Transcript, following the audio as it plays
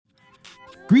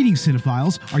Greetings,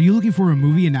 cinephiles. Are you looking for a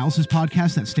movie analysis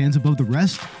podcast that stands above the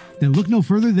rest? Then look no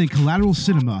further than Collateral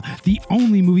Cinema, the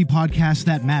only movie podcast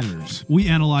that matters. We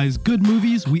analyze good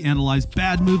movies, we analyze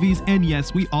bad movies, and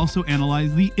yes, we also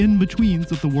analyze the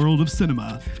in-betweens of the world of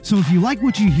cinema. So if you like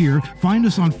what you hear, find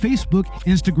us on Facebook,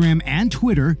 Instagram, and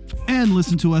Twitter. And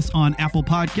listen to us on Apple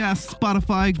Podcasts,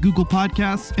 Spotify, Google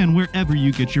Podcasts, and wherever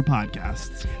you get your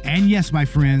podcasts. And yes, my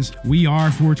friends, we are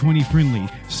 420 friendly.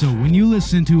 So when you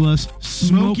listen to us,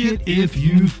 smoke it if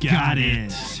you've got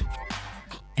it.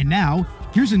 And now,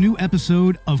 here's a new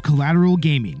episode of Collateral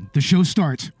Gaming. The show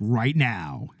starts right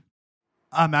now.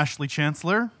 I'm Ashley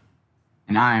Chancellor.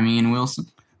 And I'm Ian Wilson.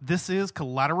 This is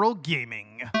Collateral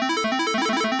Gaming.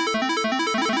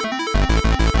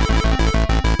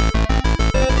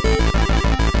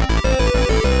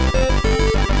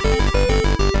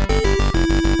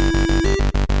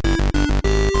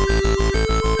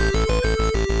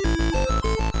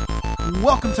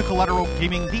 Welcome to Collateral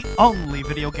Gaming, the only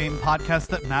video game podcast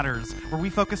that matters, where we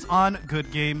focus on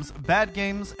good games, bad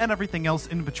games, and everything else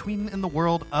in between in the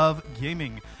world of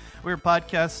gaming. We're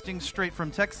podcasting straight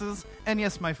from Texas, and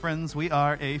yes, my friends, we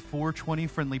are a 420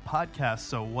 friendly podcast,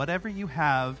 so whatever you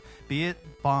have, be it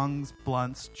bongs,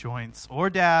 blunts, joints, or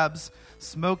dabs,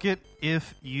 smoke it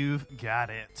if you've got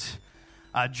it.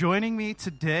 Joining me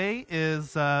today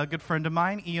is a good friend of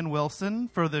mine, Ian Wilson,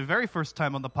 for the very first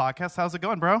time on the podcast. How's it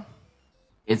going, bro?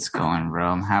 It's going, bro.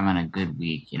 I'm having a good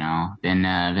week, you know.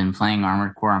 Been playing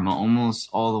Armored Core. I'm almost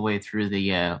all the way through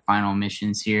the final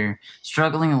missions here.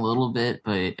 Struggling a little bit,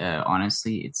 but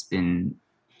honestly, it's been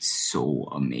so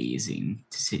amazing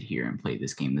to sit here and play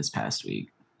this game this past week.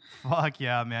 Fuck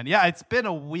yeah, man. Yeah, it's been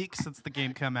a week since the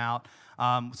game came out.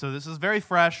 So this is very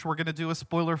fresh. We're going to do a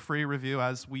spoiler-free review,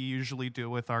 as we usually do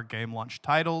with our game launch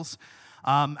titles.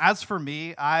 As for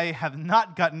me, I have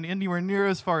not gotten anywhere near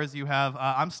as far as you have.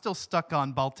 I'm still stuck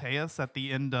on Balteus at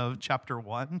the end of Chapter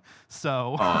 1.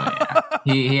 So,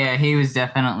 he was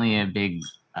definitely a big,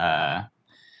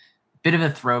 bit of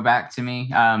a throwback to me.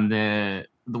 The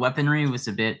weaponry was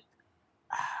a bit,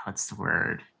 what's the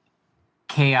word?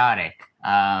 Chaotic.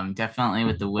 Definitely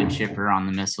with the wood chipper on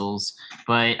the missiles.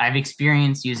 But I've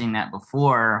experienced using that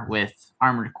before with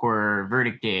Armored Core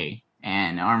Verdict Day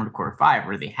and Armored Core 5,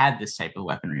 where they had this type of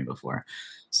weaponry before.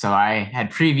 So I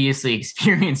had previously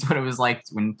experienced what it was like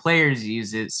when players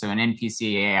use it, so an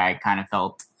NPC AI kind of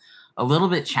felt a little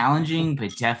bit challenging,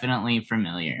 but definitely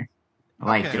familiar. I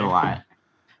liked it a lot.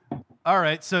 All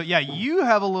right, so yeah, you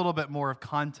have a little bit more of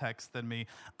context than me.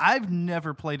 I've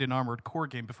never played an Armored Core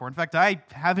game before. In fact, I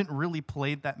haven't really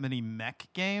played that many mech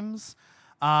games.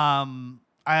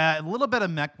 A little bit of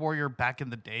Mech Warrior back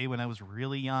in the day when I was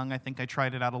really young. I think I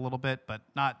tried it out a little bit, but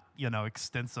not,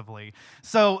 extensively.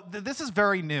 So this is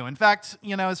very new. In fact,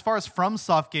 as far as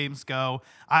FromSoft games go,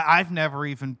 I've never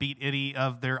even beat any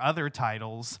of their other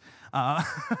titles. I've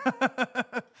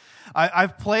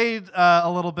played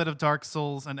a little bit of Dark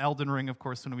Souls and Elden Ring, of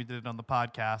course, when we did it on the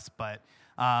podcast, but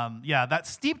that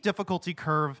steep difficulty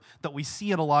curve that we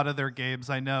see in a lot of their games,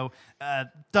 I know,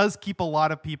 does keep a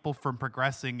lot of people from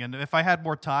progressing. And if I had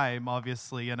more time,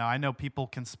 obviously, I know people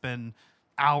can spend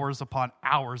hours upon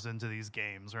hours into these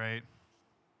games, right?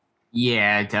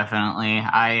 Yeah, definitely.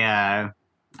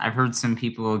 I've heard some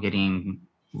people getting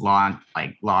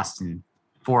lost in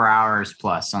 4 hours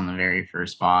plus on the very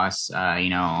first boss.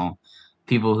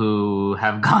 People who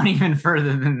have gone even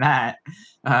further than that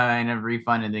and have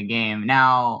refunded the game.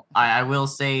 Now, I will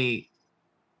say,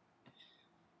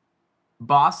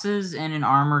 bosses in an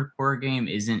Armored Core game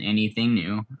isn't anything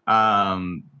new.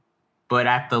 But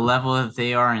at the level that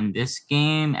they are in this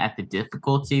game, at the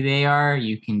difficulty they are,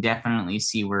 you can definitely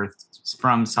see where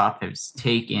FromSoft has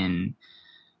taken,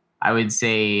 I would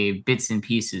say, bits and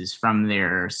pieces from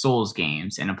their Souls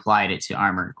games and applied it to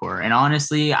Armored Core. And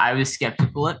honestly, I was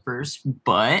skeptical at first,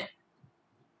 but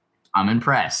I'm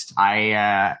impressed.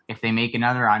 If they make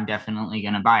another, I'm definitely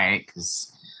going to buy it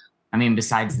because,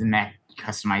 besides the mech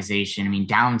customization,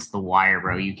 down to the wire,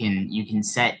 bro, you can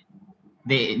set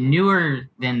the newer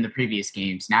than the previous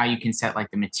games. Now you can set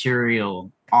the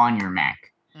material on your mech.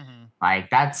 Mm-hmm.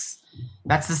 That's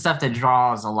the stuff that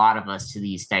draws a lot of us to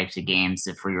these types of games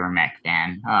if you're a mech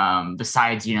fan.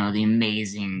 Besides, the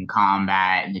amazing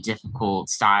combat and the difficult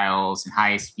styles and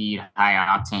high speed, high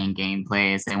octane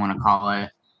gameplay, as they want to call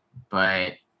it.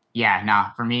 But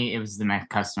yeah, for me, it was the mech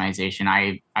customization.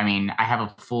 I have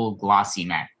a full glossy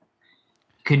mech.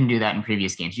 Couldn't do that in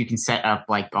previous games. You can set up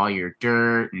all your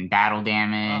dirt and battle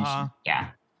damage. Uh-huh. Yeah.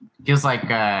 Feels like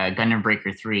Gundam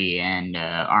Breaker 3 and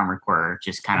Armored Core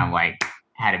just kind of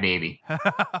had a baby.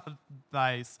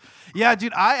 Nice. Yeah,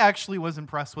 dude, I actually was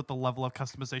impressed with the level of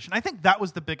customization. I think that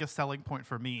was the biggest selling point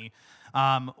for me.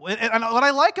 And what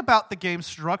I like about the game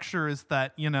structure is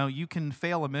that, you can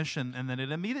fail a mission and then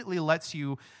it immediately lets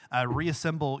you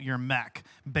reassemble your mech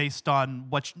based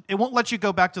on it won't let you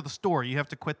go back to the store. You have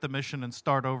to quit the mission and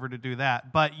start over to do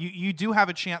that. But you do have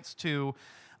a chance to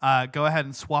go ahead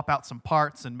and swap out some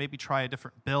parts and maybe try a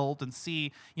different build and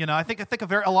see. I think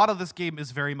a lot of this game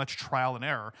is very much trial and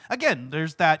error. Again,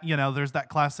 there's that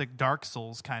classic Dark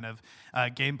Souls kind of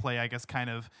gameplay, I guess, kind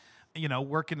of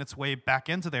working its way back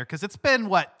into there, because it's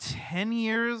been 10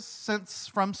 years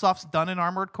since FromSoft's done an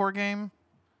Armored Core game.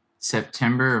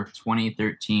 September of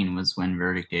 2013 was when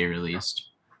Verdict Day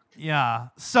released. Yeah,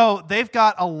 so they've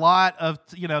got a lot of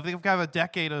they've got a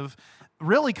decade of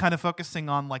really kind of focusing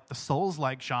on the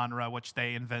Souls-like genre, which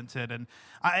they invented. And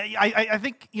I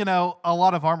think, a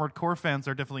lot of Armored Core fans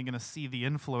are definitely going to see the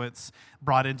influence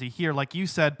brought into here, like you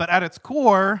said. But at its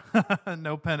core,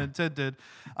 no pun intended,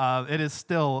 it is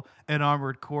still an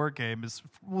Armored Core game,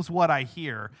 was what I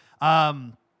hear.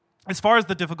 As far as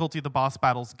the difficulty of the boss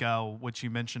battles go, which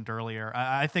you mentioned earlier,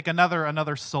 I think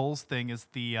another Souls thing is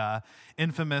the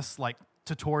infamous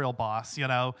tutorial boss.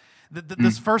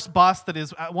 This first boss that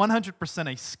is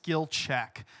 100% a skill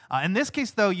check. In this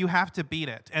case, though, you have to beat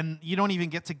it, and you don't even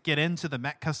get into the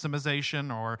mech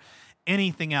customization or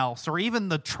anything else, or even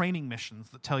the training missions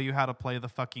that tell you how to play the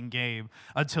fucking game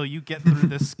until you get through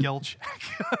this skill check.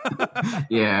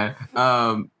 Yeah.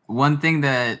 One thing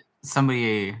that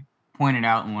somebody pointed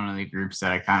out in one of the groups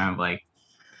that I kind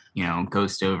of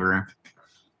ghost over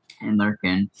and lurk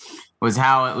in was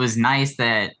how it was nice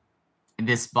that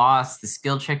this boss, the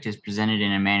skill check, is presented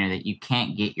in a manner that you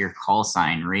can't get your call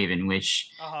sign Raven,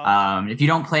 which if you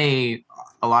don't play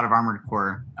a lot of Armored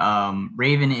Core,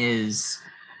 Raven is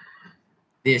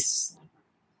this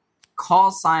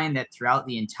call sign that throughout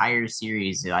the entire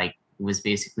series was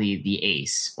basically the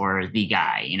ace or the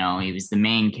guy. He was the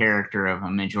main character of a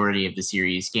majority of the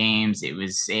series games. And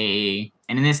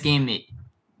in this game it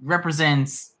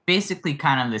represents basically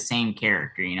kind of the same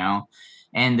character,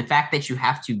 and the fact that you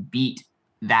have to beat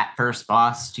that first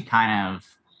boss to kind of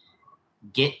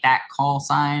get that call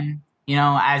sign,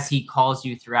 as he calls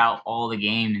you throughout all the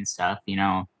game and stuff,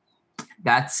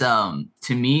 that's to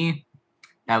me,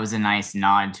 that was a nice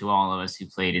nod to all of us who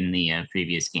played in the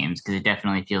previous games, because it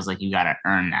definitely feels like you got to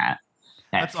earn that.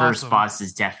 That first awesome. Boss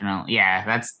is definitely,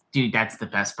 that's the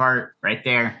best part right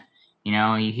there.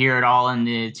 You hear it all in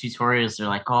the tutorials. They're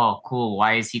like, oh, cool.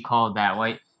 Why is he called that?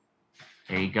 Why?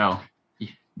 There you go.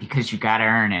 Because you got to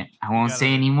earn it. I won't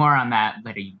say any more on that,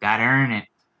 but you got to earn it.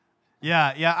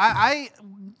 Yeah. I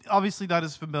obviously not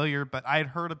as familiar, but I had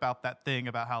heard about that thing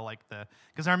about how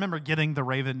because I remember getting the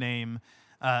Raven name,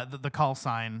 the call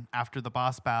sign after the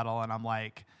boss battle, and I'm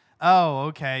like, oh,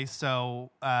 okay,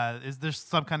 so is there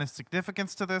some kind of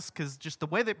significance to this? Because just the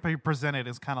way they present it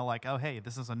is kind of like, oh, hey,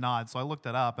 this is a nod. So I looked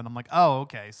it up, and I'm like, oh,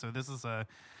 okay, so this is a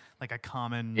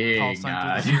common call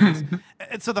sign through the series.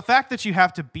 And so the fact that you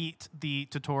have to beat the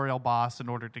tutorial boss in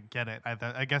order to get it,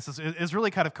 I guess is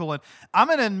really kind of cool. And I'm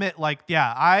going to admit,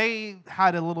 I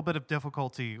had a little bit of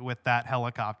difficulty with that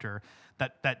helicopter,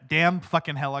 that damn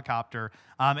fucking helicopter.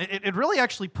 It really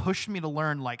actually pushed me to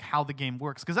learn how the game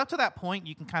works, because up to that point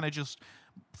you can kind of just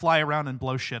fly around and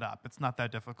blow shit up. It's not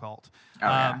that difficult. Oh,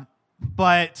 yeah.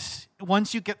 But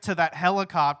once you get to that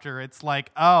helicopter, it's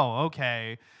like, oh,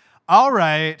 okay, all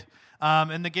right.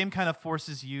 And the game kind of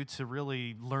forces you to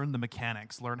really learn the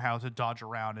mechanics, learn how to dodge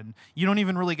around, and you don't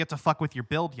even really get to fuck with your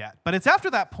build yet. But it's after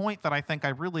that point that I think I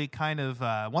really kind of,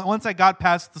 once I got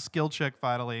past the skill check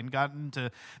finally and got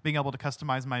into being able to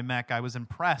customize my mech, I was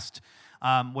impressed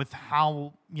with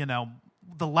how,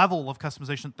 the level of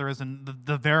customization that there is and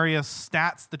the various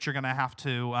stats that you're going to have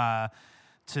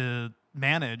to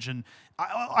manage. And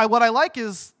what I like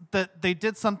is that they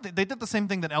did the same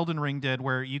thing that Elden Ring did,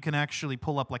 where you can actually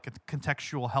pull up a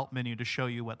contextual help menu to show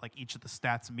you what each of the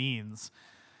stats means.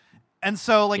 And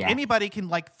so anybody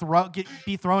can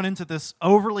be thrown into this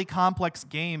overly complex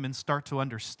game and start to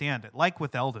understand it, like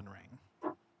with Elden Ring.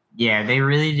 Yeah, they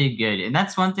really did good. And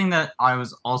that's one thing that I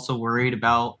was also worried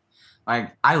about.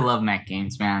 I love mech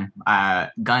games, man.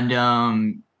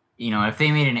 Gundam, if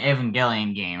they made an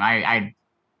Evangelion game, I'd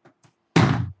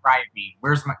drive me.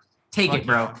 Where's my... Take it,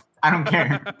 bro. I don't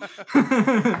care.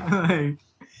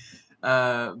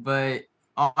 But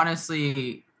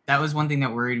honestly, that was one thing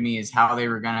that worried me, is how they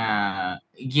were going to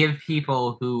give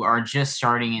people who are just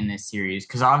starting in this series.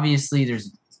 Because obviously,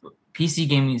 PC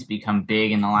gaming has become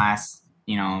big in the last,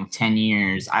 10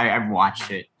 years. I've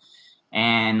watched it.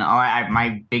 And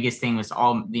my biggest thing was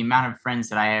all the amount of friends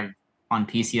that I have on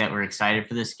PC that were excited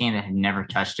for this game that had never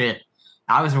touched it.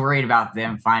 I was worried about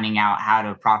them finding out how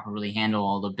to properly handle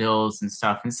all the builds and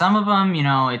stuff. And some of them,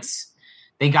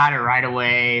 they got it right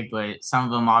away, but some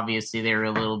of them, obviously, they were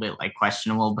a little bit like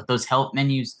questionable. But those help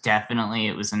menus, definitely,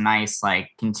 it was a nice like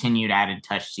continued added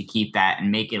touch to keep that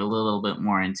and make it a little bit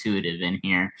more intuitive in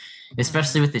here,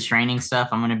 especially with the training stuff.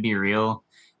 I'm going to be real.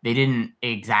 They didn't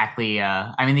exactly,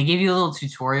 they gave you a little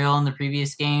tutorial in the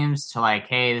previous games to like,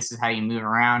 hey, this is how you move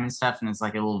around and stuff. And it's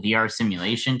like a little VR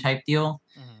simulation type deal.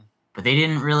 But they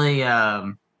didn't really, they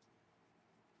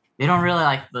don't really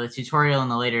like the tutorial in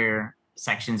the later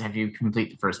sections have you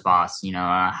complete the first boss,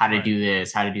 how to do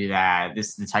this, how to do that. This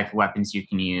is the type of weapons you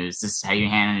can use. This is how you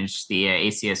manage the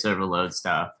ACS overload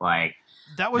stuff. Like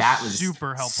that was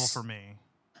super helpful for me.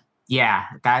 Yeah,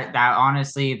 that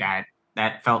honestly, that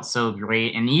felt so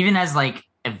great. And even as like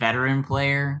a veteran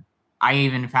player, I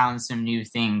even found some new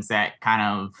things that kind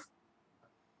of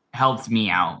helped me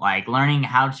out, like learning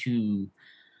how to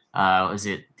was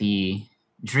it the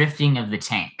drifting of the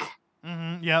tank?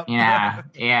 Yep.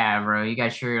 Yeah, bro. You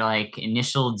got your like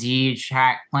initial D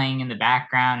track playing in the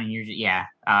background,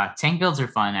 and tank builds are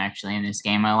fun actually in this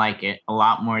game. I like it a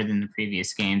lot more than the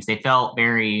previous games. They felt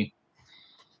very,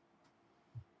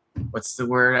 what's the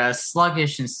word?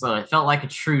 Sluggish and slow. It felt like a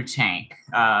true tank.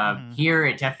 Here,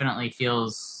 it definitely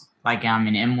feels like I'm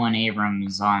an M1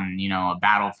 Abrams on a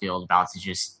battlefield about to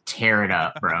just tear it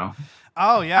up, bro.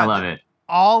 Oh yeah, I love it.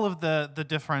 All of the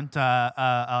different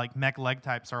like mech leg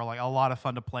types are like a lot of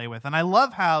fun to play with, and I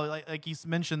love how like you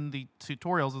mentioned the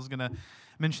tutorials. I was gonna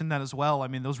mention that as well. I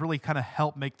mean, those really kind of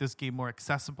help make this game more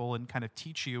accessible and kind of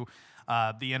teach you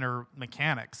the inner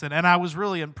mechanics. And I was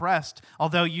really impressed.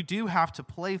 Although you do have to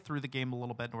play through the game a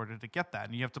little bit in order to get that,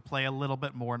 and you have to play a little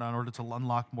bit more in order to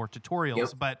unlock more tutorials. Yep.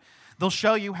 But they'll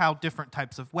show you how different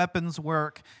types of weapons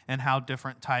work and how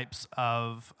different types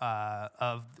of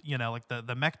like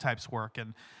the mech types work.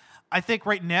 And I think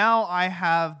right now I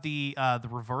have the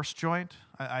reverse joint.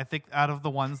 I think out of the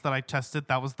ones that I tested,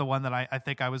 that was the one that I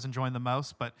think I was enjoying the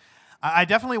most. But I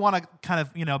definitely want to kind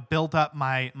of build up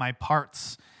my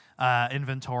parts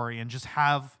inventory and just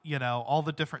have all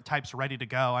the different types ready to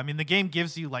go. I mean, the game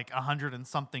gives you like 100 and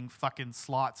something fucking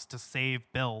slots to save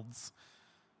builds.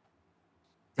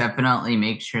 Definitely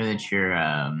make sure that you're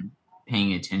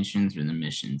paying attention through the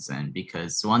missions then,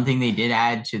 because one thing they did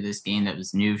add to this game that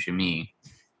was new to me,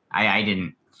 I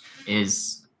didn't,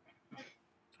 is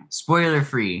spoiler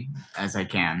free as I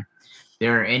can.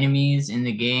 There are enemies in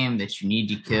the game that you need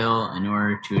to kill in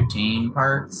order to obtain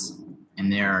parts,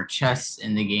 and there are chests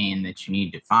in the game that you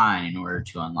need to find in order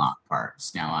to unlock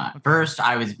parts. Now, first,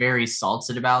 I was very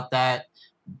salted about that,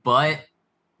 but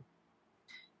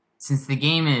since the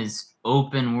game is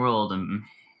open world,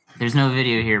 there's no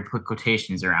video here, put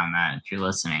quotations around that if you're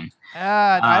listening.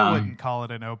 I wouldn't call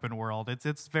it an open world.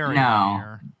 It's very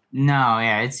linear. No,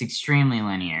 yeah, it's extremely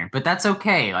linear, but that's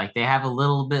okay. Like, they have a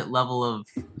little bit level of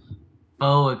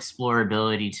faux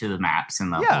explorability to the maps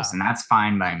and levels, and that's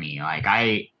fine by me. Like,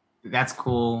 that's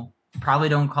cool. Probably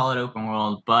don't call it open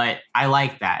world, but I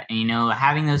like that. And,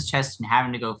 having those chests and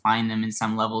having to go find them in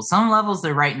some levels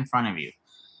they're right in front of you.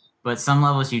 But some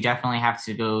levels you definitely have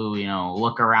to go,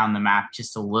 look around the map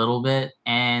just a little bit.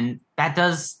 And that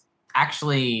does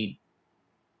actually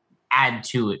add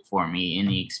to it for me in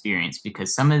the experience,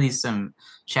 because some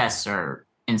chests are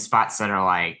in spots that are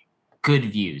like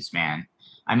good views, man.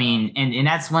 I mean, and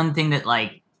that's one thing that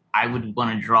like I would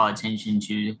want to draw attention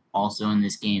to also in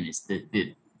this game is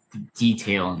the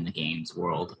detail in the game's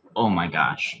world. Oh my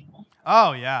gosh.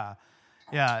 Oh yeah.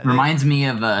 Yeah. Reminds me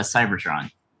of Cybertron.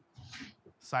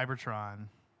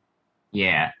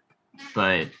 Yeah.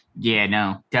 But yeah,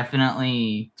 no,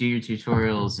 definitely do your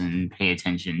tutorials and pay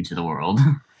attention to the world.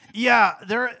 Yeah,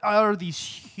 there are these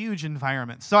huge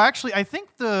environments. So actually, I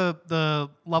think the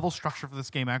level structure for this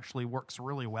game actually works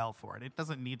really well for it. It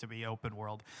doesn't need to be open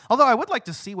world. Although I would like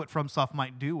to see what FromSoft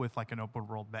might do with like an open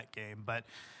world mech game. But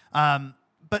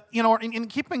in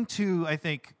keeping to, I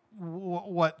think,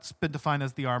 what's been defined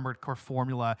as the Armored Core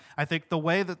formula, I think the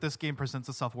way that this game presents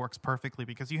itself works perfectly,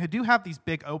 because you do have these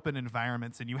big open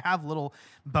environments and you have little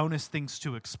bonus things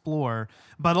to explore,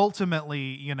 but ultimately,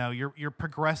 you're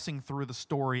progressing through the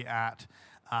story at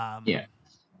a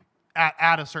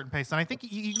certain pace. And I think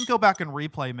you can go back and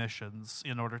replay missions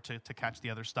in order to catch the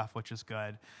other stuff, which is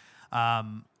good.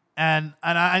 And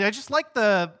I just like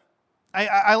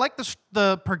I like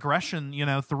the progression,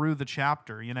 through the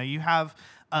chapter. You have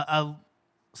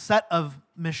set of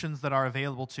missions that are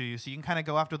available to you. So you can kind of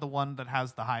go after the one that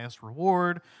has the highest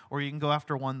reward, or you can go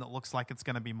after one that looks like it's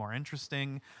going to be more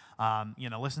interesting.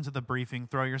 Listen to the briefing,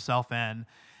 throw yourself in,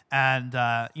 and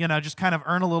just kind of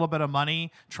earn a little bit of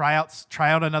money, try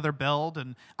out another build.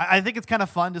 And I think it's kind of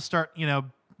fun to start,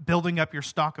 building up your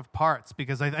stock of parts,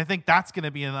 because I think that's going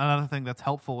to be another thing that's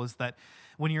helpful, is that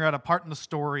when you're at a part in the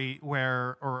story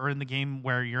or in the game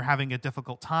where you're having a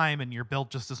difficult time and your build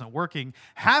just isn't working,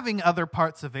 having other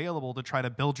parts available to try to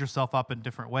build yourself up in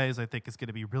different ways, I think is going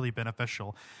to be really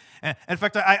beneficial. And in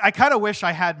fact, I kind of wish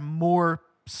I had more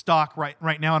stock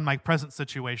right now in my present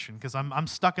situation, because I'm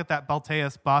stuck at that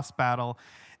Balteus boss battle.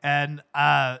 And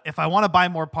if I want to buy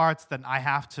more parts, then I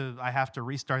have to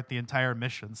restart the entire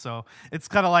mission. So it's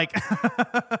kind of like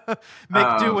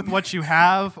make do with what you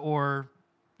have, or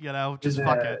just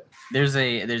fuck it. There's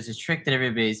a trick that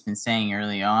everybody's been saying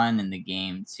early on in the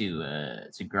game to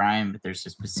grind, but there's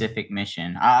a specific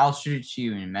mission. I'll shoot it to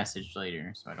you in a message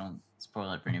later, so I don't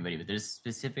spoil it for anybody. But there's a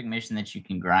specific mission that you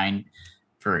can grind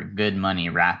for good money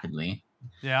rapidly.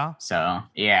 Yeah. So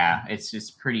yeah, it's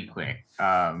just pretty quick.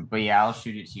 But yeah, I'll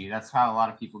shoot it to you. That's how a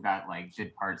lot of people got like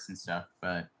good parts and stuff.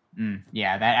 But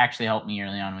yeah, that actually helped me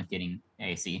early on with getting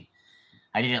AC.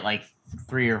 I did it like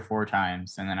 3 or 4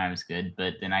 times, and then I was good.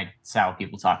 But then I saw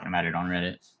people talking about it on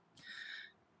Reddit.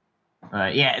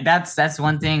 But yeah, that's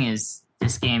one thing, is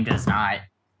this game does not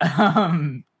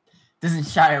doesn't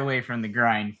shy away from the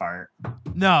grind part.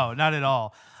 No, not at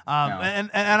all. No.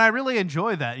 And I really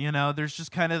enjoy that. There's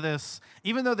just kind of this,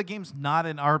 even though the game's not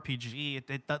an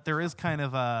RPG, there is kind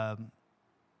of a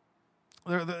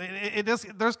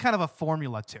there's kind of a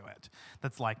formula to it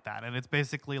that's like that, and it's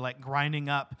basically like grinding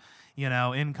up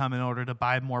income in order to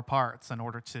buy more parts, in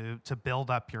order to build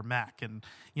up your mech. And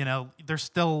there's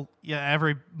still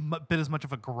every bit as much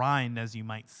of a grind as you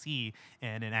might see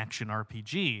in an action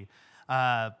RPG,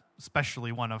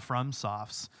 especially one of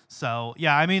FromSoft's. So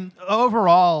yeah, I mean,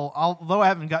 overall, although I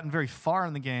haven't gotten very far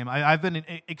in the game, I've been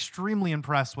extremely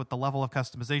impressed with the level of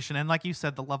customization, and like you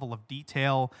said, the level of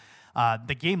detail.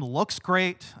 The game looks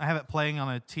great. I have it playing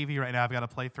on a TV right now. I've got to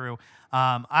play through.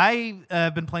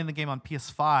 I've been playing the game on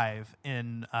PS5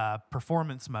 in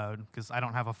performance mode, because I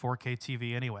don't have a 4K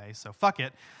TV anyway, so fuck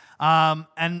it.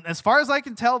 And as far as I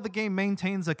can tell, the game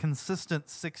maintains a consistent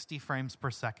 60 frames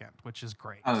per second, which is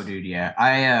great. Oh, dude, yeah.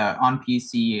 I on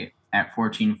PC at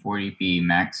 1440p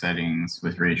max settings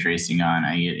with ray tracing on,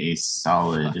 I get a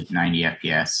solid 90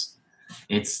 FPS.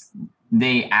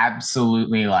 They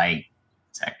absolutely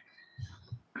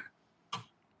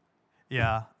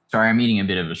Yeah. Sorry, I'm eating a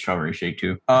bit of a strawberry shake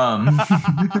too. But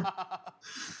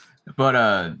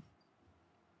a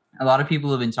lot of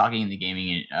people have been talking in the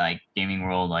gaming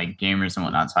world, like gamers and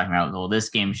whatnot, talking about, well, this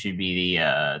game should be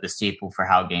the staple for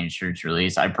how games should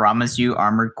release. I promise you,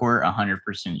 Armored Core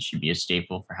 100% should be a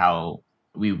staple for how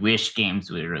we wish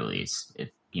games would release. If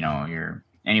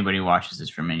anybody watches this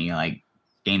from any like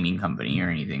gaming company or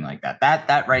anything like that,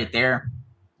 that right there,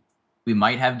 we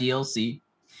might have DLC.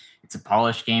 It's a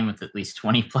polished game with at least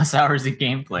 20 plus hours of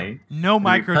gameplay. No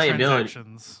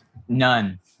microtransactions.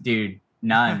 None, dude.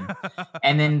 None.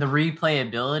 And then the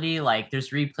replayability,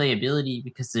 there's replayability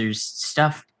because there's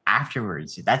stuff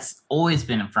afterwards. That's always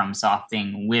been a FromSoft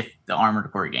thing with the Armored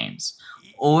Core games.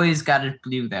 Always got to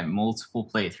do that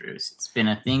multiple playthroughs. It's been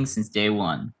a thing since day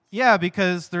one. Yeah,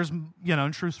 because there's,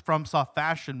 in true FromSoft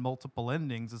fashion, multiple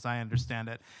endings, as I understand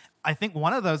it. I think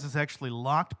one of those is actually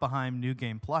locked behind New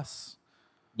Game Plus.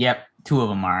 Yep, 2 of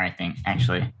them are, I think,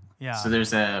 actually. Yeah. So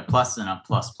there's a plus and a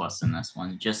plus in this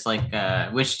one, just like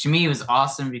which to me was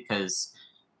awesome, because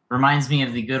reminds me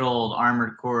of the good old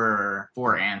Armored Core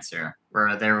 4 answer,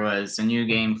 where there was a New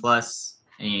Game Plus,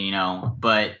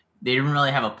 but they didn't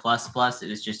really have a plus. It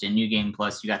was just a New Game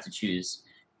Plus. You got to choose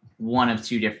one of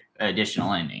 2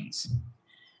 additional endings.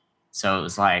 So it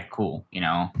was like cool,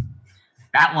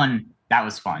 That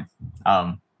was fun.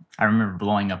 I remember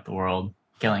blowing up the world,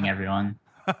 killing everyone.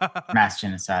 Mass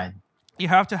genocide. You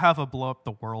have to have a blow up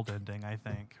the world ending, I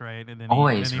think, right? In any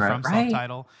FromSoft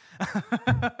title.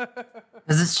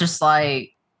 Because it's just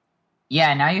like,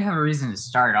 yeah, now you have a reason to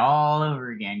start all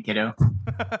over again, kiddo.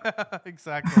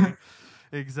 Exactly.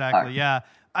 Yeah.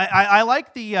 I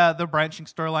like the branching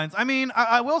storylines. I mean,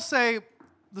 I will say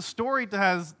the story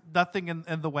has nothing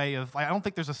in the way of, I don't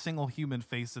think there's a single human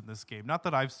face in this game. Not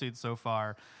that I've seen so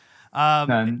far.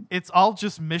 It's all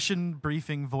just mission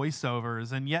briefing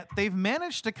voiceovers, and yet they've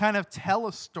managed to kind of tell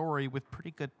a story with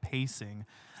pretty good pacing.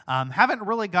 Haven't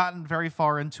really gotten very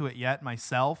far into it yet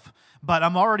myself, but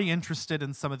I'm already interested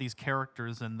in some of these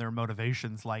characters and their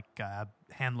motivations, like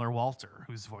Handler Walter,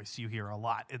 whose voice you hear a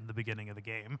lot in the beginning of the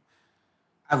game.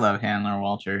 I love Handler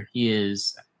Walter. He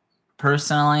is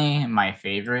personally my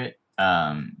favorite.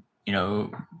 You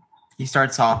know, he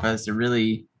starts off as a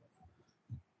really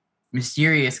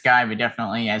mysterious guy, but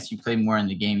definitely as you play more in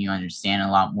the game, you understand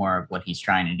a lot more of what he's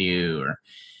trying to do, or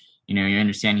you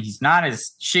understand he's not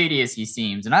as shady as he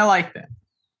seems, and I like that.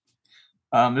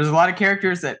 There's a lot of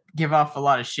characters that give off a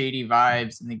lot of shady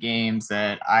vibes in the games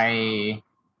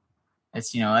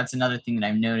that's another thing that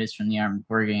I've noticed from the Armored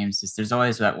Core games is there's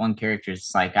always that one character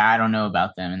it's like, I don't know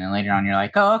about them. And then later on, you're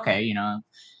like, oh, okay,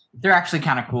 they're actually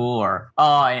kind of cool. Or,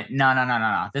 oh,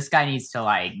 no. This guy needs to,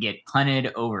 like, get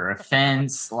punted over a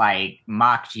fence, like,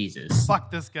 mock Jesus.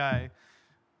 Fuck this guy.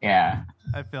 Yeah.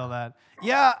 I feel that.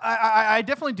 Yeah, I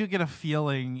definitely do get a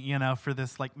feeling, for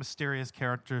this, like, mysterious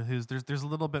character there's a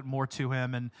little bit more to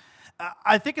him. And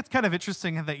I think it's kind of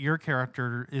interesting that your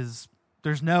character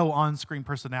there's no on-screen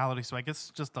personality, so I guess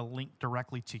it's just a link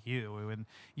directly to you, and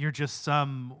you're just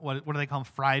some what do they call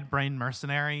them, fried brain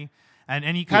mercenary,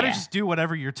 and you kind of just do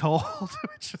whatever you're told,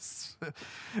 which is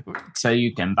so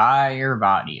you can buy your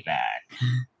body back.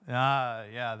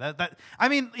 The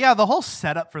whole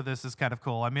setup for this is kind of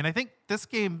cool. I mean, I think this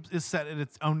game is set in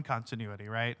its own continuity,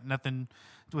 right? Nothing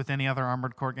with any other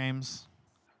Armored Core games.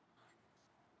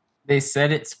 They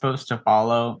said it's supposed to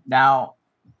follow now.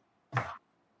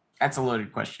 That's a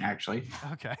loaded question, actually.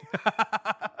 Okay.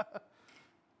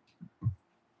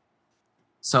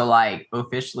 So, like,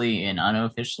 officially and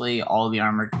unofficially, all the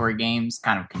Armored Core games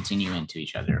kind of continue into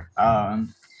each other.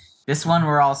 This one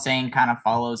we're all saying kind of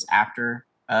follows after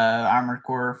Armored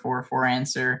Core 4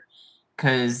 answer,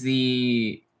 because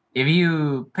if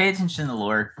you pay attention to the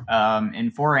lore,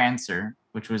 in 4 answer,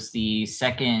 which was the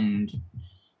second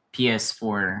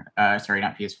PS4,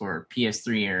 not PS4,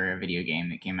 PS3 era video game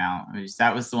that came out.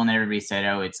 That was the one that everybody said,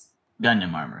 oh, it's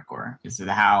Gundam Armored Core because of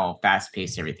how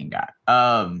fast-paced everything got.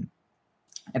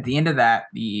 At the end of that,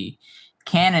 the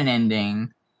canon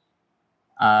ending,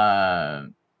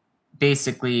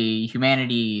 basically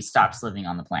humanity stops living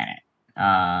on the planet.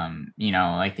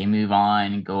 Like they move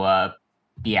on, go up,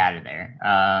 be out of there.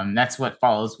 That's what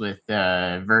follows with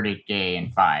Verdict Day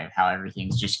and 5, how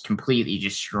everything's just completely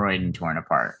destroyed and torn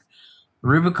apart.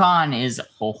 Rubicon is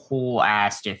a whole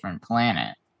ass different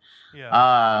planet.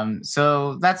 Yeah.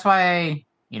 So that's why,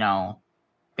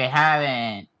 they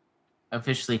haven't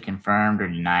officially confirmed or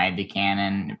denied the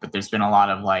canon, but there's been a lot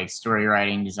of like story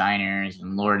writing designers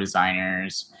and lore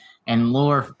designers and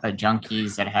lore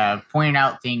junkies that have pointed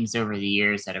out things over the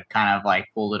years that have kind of like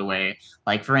pulled it away.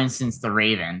 Like, for instance, the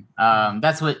Raven.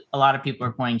 That's what a lot of people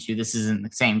are pointing to. This isn't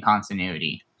the same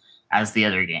continuity as the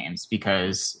other games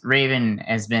because Raven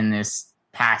has been this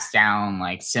passed down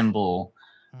like symbol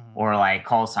or like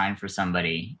call sign for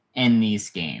somebody in these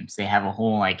games. They have a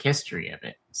whole like history of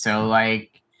it. So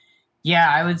like, yeah,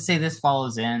 I would say this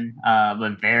follows in,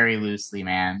 but very loosely,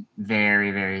 man.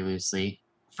 Very, very loosely.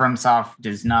 FromSoft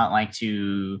does not like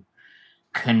to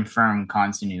confirm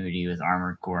continuity with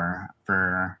Armored Core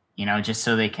for, just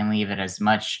so they can leave it as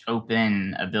much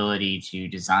open ability to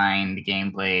design the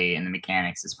gameplay and the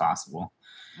mechanics as possible.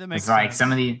 That makes sense. Like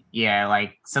some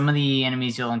of the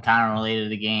enemies you'll encounter related to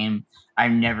the game,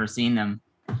 I've never seen them,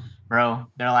 bro.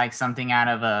 They're like something out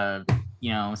of a,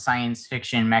 science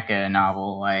fiction mecha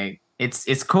novel. Like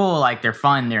it's cool. Like they're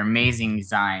fun. They're amazing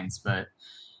designs, but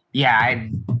yeah, I've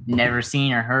never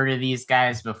seen or heard of these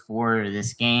guys before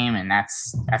this game, and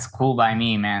that's cool by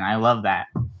me, man. I love that.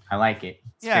 I like it.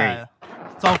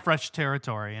 It's all fresh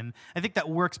territory, and I think that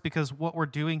works because what we're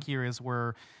doing here is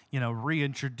we're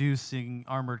reintroducing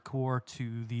Armored Core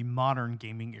to the modern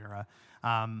gaming era.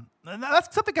 And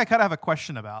that's something I kind of have a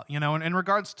question about, in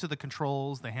regards to the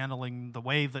controls, the handling, the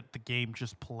way that the game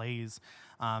just plays.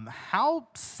 How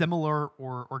similar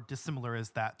or dissimilar is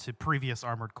that to previous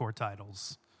Armored Core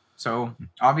titles? So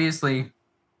obviously,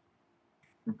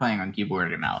 we're playing on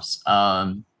keyboard and mouse.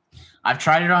 I've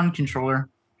tried it on controller.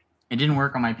 It didn't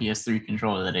work on my PS3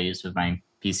 controller that I used with my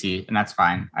PC, and that's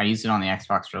fine. I used it on the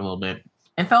Xbox for a little bit.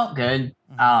 It felt good.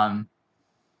 I've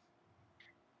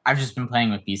just been playing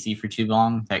with PC for too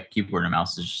long that keyboard and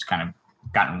mouse has just kind of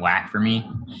gotten whack for me.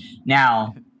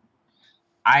 Now,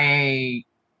 I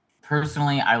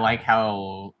like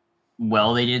how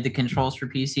well they did the controls for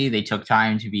PC. They took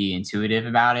time to be intuitive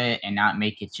about it and not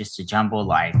make it just a jumble,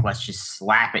 like, let's just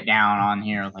slap it down on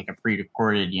here with like a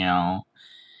pre-recorded,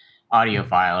 audio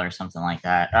file or something like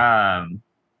that.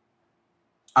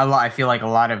 I feel like a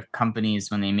lot of companies,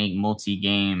 when they make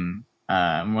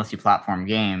multi-platform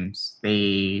games,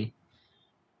 they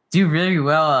do really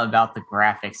well about the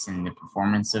graphics and the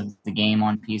performance of the game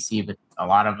on PC, but a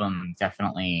lot of them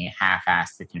definitely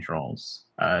half-ass the controls.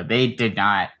 They did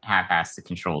not half-ass the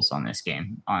controls on this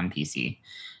game on PC,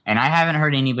 and I haven't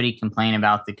heard anybody complain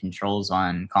about the controls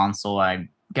on console. I'm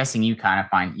guessing you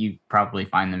probably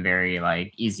find them very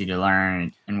like easy to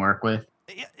learn and work with.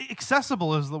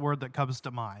 Accessible is the word that comes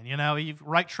to mind. You know, you've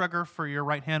right trigger for your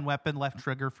right hand weapon, left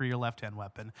trigger for your left hand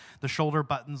weapon. The shoulder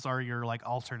buttons are your like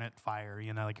alternate fire,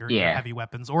 you know, like your heavy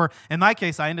weapons. Or in my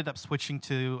case, I ended up switching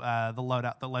to the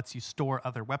loadout that lets you store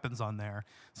other weapons on there,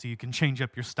 so you can change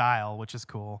up your style, which is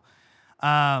cool.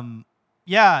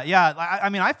 Yeah. I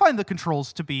mean, I find the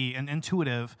controls to be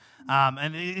intuitive,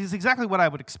 and it is exactly what I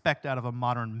would expect out of a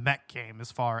modern mech game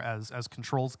as far as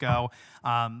controls go.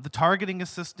 The targeting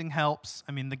assisting helps.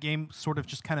 I mean, the game sort of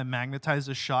just kind of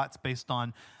magnetizes shots based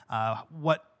on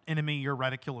what enemy your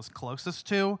reticule is closest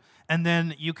to, and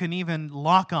then you can even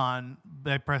lock on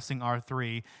by pressing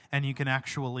R3, and you can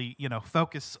actually, you know,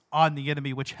 focus on the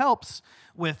enemy, which helps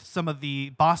with some of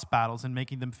the boss battles and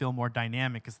making them feel more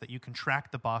dynamic, is that you can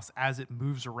track the boss as it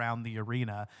moves around the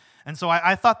arena. And so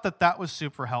I thought that was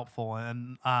super helpful.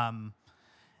 And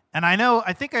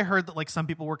I think I heard that like some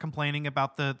people were complaining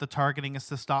about the targeting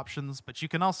assist options, but you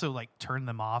can also like turn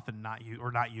them off and not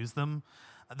use them.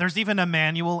 There's even a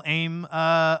manual aim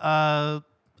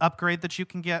upgrade that you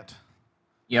can get.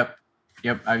 Yep.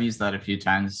 I've used that a few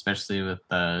times, especially with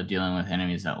dealing with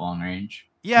enemies at long range.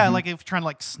 Yeah, like if you're trying to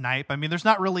like snipe. I mean, there's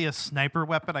not really a sniper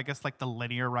weapon. I guess like the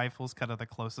linear rifle is kind of the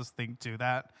closest thing to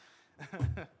that.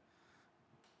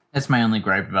 That's my only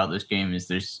gripe about this game is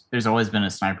there's always been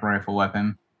a sniper rifle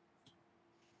weapon.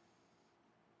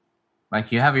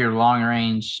 Like you have your long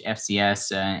range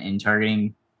FCS and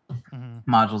targeting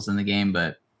modules in the game,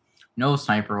 but no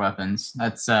sniper weapons.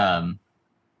 That's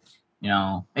you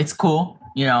know, it's cool.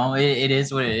 You know, it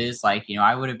is what it is. Like, you know,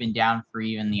 I would have been down for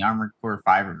even the Armored Core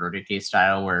 5 or Verticade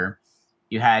style where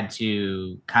you had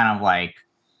to kind of like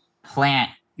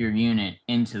plant your unit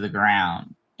into the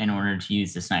ground in order to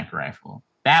use the sniper rifle.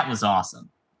 That was awesome.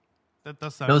 That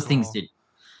does sound Those cool. things did.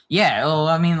 Yeah, well,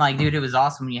 I mean, like, dude, it was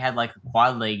awesome when you had like a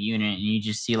quad leg unit and you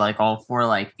just see like all four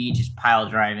like feet just pile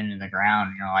drive into the ground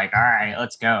and you're like, all right,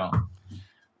 let's go.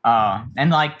 And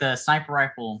like the sniper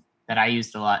rifle that I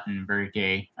used a lot in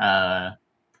Verticade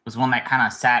was one that kind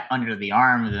of sat under the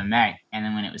arm of the mech, and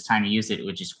then when it was time to use it, it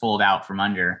would just fold out from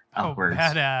under upwards.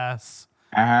 Badass.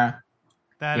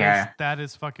 That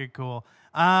is fucking cool.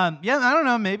 I don't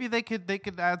know. Maybe they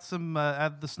could add some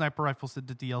add the sniper rifles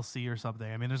into DLC or something.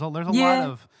 I mean, there's a lot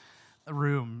of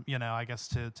room, you know, I guess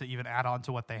to even add on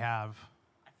to what they have.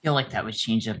 I feel like that would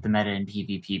change up the meta in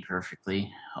PvP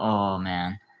perfectly. Oh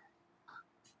man.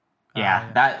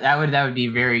 Yeah, that would be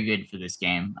very good for this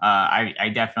game. I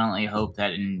definitely hope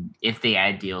that if they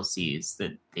add DLCs,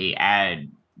 that they add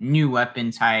new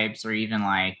weapon types or even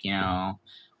like, you know,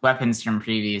 weapons from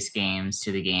previous games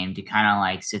to the game to kind of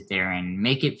like sit there and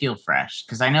make it feel fresh.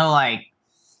 Because I know like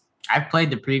I've played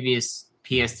the previous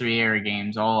PS3 era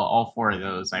games, all four of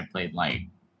those. I played like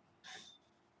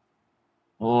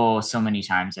so many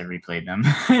times I replayed them,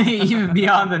 even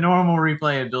beyond the normal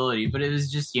replayability. But it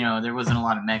was just, you know, there wasn't a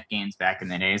lot of mech games back in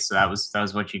the day, so that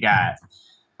was what you got.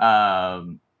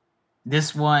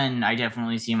 This one, I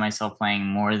definitely see myself playing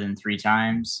more than 3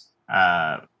 times,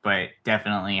 but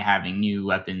definitely having new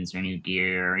weapons or new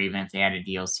gear, or even if they added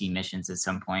DLC missions at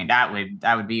some point, that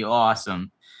would be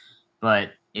awesome.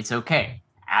 But it's okay.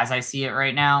 As I see it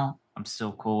right now, I'm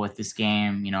still cool with this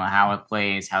game. You know, how it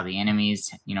plays, how the enemies,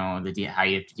 you know, how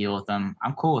you have to deal with them.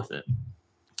 I'm cool with it.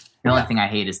 The only thing I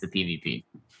hate is the PvP.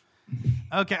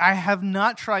 Okay, I have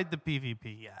not tried the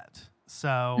PvP yet.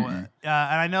 So, and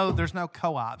I know there's no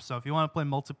co-op. So if you want to play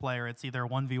multiplayer, it's either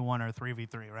 1v1 or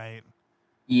 3v3, right?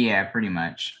 Yeah, pretty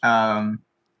much.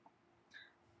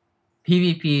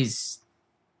 PvP's...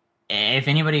 If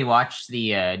anybody watched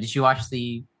the... did you watch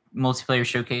the multiplayer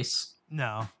showcase?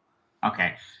 No.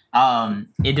 Okay.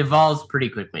 It devolves pretty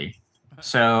quickly.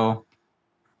 So,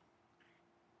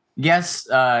 yes,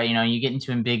 you know, you get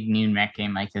into a big new mech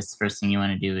game like this, the first thing you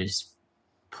want to do is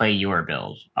play your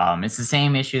build. It's the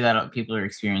same issue that people are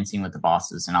experiencing with the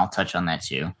bosses, and I'll touch on that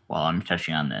too while I'm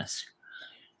touching on this.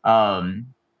 The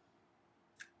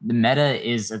meta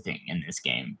is a thing in this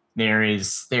game. There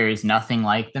is nothing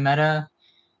like the meta,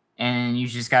 and you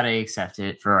just got to accept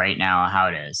it for right now how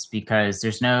it is, because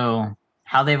there's no...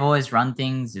 How they've always run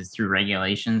things is through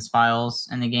regulations files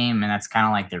in the game, and that's kind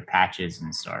of like their patches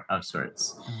and of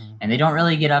sorts. Mm-hmm. And they don't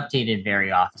really get updated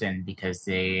very often because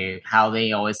how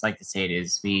they always like to say it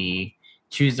is we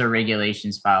choose their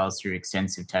regulations files through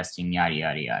extensive testing, yada,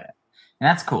 yada, yada. And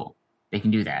that's cool. They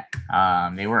can do that.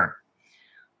 They work.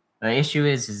 The issue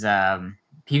is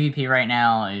PvP right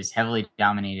now is heavily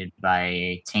dominated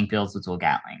by tank builds with dual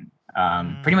Gatling.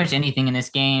 Pretty much anything in this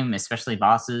game, especially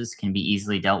bosses, can be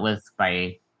easily dealt with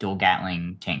by dual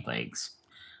Gatling tank legs.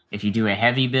 If you do a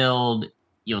heavy build,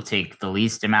 you'll take the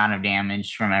least amount of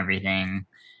damage from everything.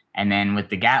 And then with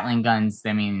the Gatling guns,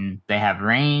 I mean, they have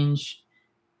range,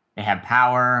 they have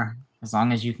power. As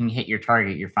long as you can hit your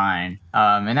target, you're fine.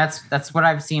 And that's what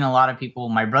I've seen a lot of people.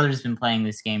 My brother's been playing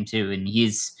this game too, and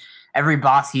every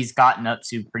boss he's gotten up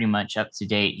to pretty much up to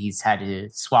date, he's had to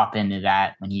swap into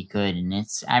that when he could. And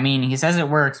he says it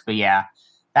works, but yeah,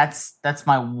 that's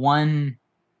my one.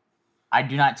 I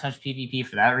do not touch PvP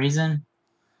for that reason.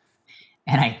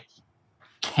 And I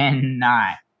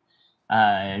cannot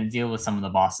deal with some of the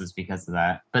bosses because of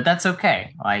that. But that's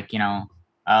okay. Like,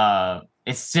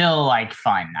 it's still like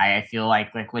fun. I feel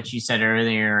like what you said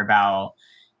earlier about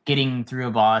getting through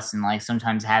a boss and like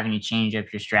sometimes having to change up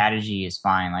your strategy is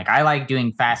fine. Like I like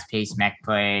doing fast-paced mech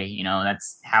play.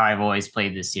 That's how I've always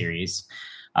played this series.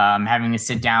 Having to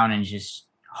sit down and just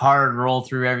hard roll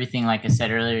through everything, like I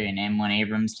said earlier, in M1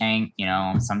 Abrams tank.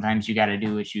 Sometimes you got to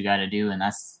do what you got to do, and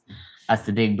that's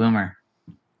the big boomer.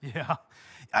 Yeah,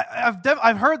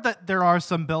 I've heard that there are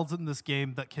some builds in this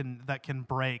game that can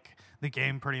break the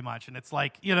game pretty much, and it's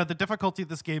like the difficulty of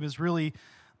this game is really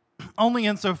only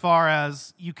insofar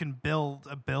as you can build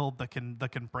a build that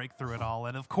can break through it all,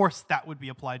 and of course that would be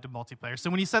applied to multiplayer. So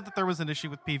when you said that there was an issue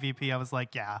with PvP, I was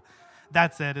like, yeah,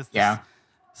 that's it.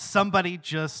 Somebody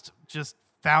just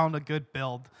found a good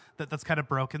build that's kind of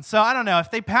broken. So I don't know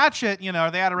if they patch it, or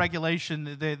they add a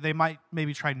regulation, they might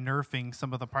maybe try nerfing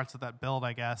some of the parts of that build,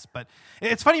 I guess. But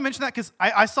it's funny you mention that because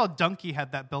I saw Donkey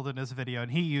had that build in his video,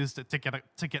 and he used it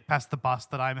to get past the boss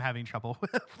that I'm having trouble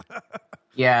with.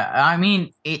 Yeah, I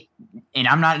mean it, and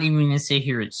I'm not even gonna say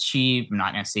here it's cheap. I'm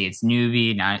not gonna say it's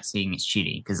newbie. Not saying it's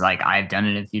cheating because like I've done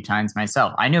it a few times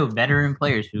myself. I know veteran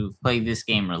players who've played this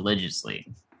game religiously.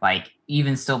 Like,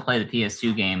 even still play the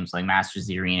PS2 games, like Masters of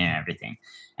the Arena and everything.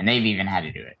 And they've even had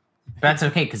to do it. But that's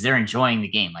okay, because they're enjoying the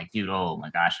game. Like, dude, oh my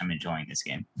gosh, I'm enjoying this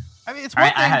game. I mean, it's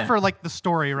one thing for, like, the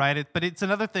story, right? But it's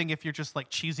another thing if you're just,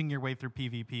 like, cheesing your way through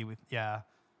PvP with, yeah.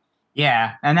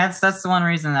 Yeah, and that's the one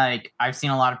reason that like, I've seen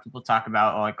a lot of people talk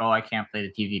about, like, oh, I can't play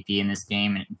the PvP in this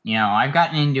game. And, I've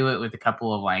gotten into it with a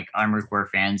couple of, like, Armored Core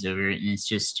fans over it, and it's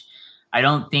just... I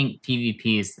don't think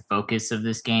PvP is the focus of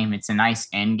this game. It's a nice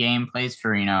end game place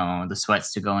for, the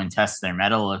sweats to go and test their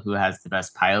metal of who has the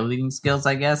best piloting skills,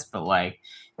 I guess. But, like,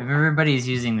 if everybody's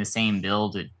using the same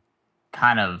build, it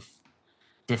kind of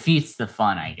defeats the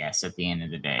fun, I guess, at the end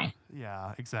of the day.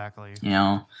 Yeah, exactly.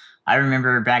 I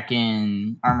remember back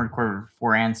in Armored Core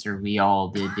 4 Answer, we all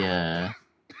did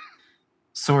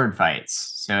sword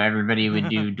fights. So everybody would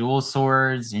do dual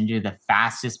swords and do the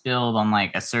fastest build on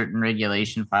like a certain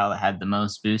regulation file that had the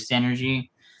most boost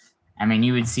energy. I mean,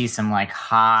 you would see some like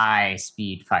high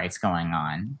speed fights going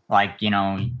on. Like,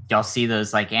 y'all see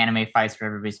those like anime fights where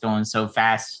everybody's going so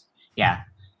fast. Yeah.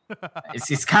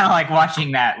 It's kind of like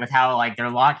watching that with how like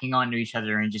they're locking onto each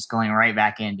other and just going right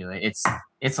back into it.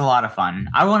 It's a lot of fun.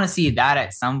 I want to see that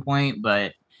at some point,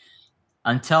 but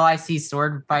until I see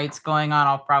sword fights going on,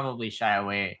 I'll probably shy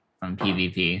away from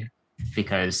PvP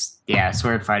because, yeah,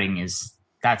 sword fighting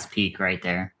that's peak right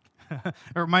there. It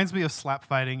reminds me of slap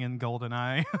fighting in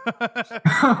GoldenEye.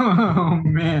 Oh,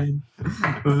 man.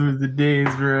 Those were the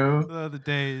days, bro. The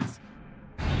days.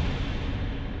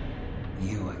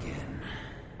 You again.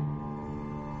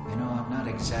 I'm not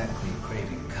exactly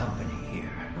craving company here.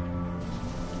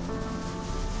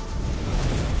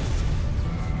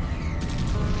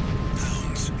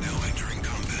 Now entering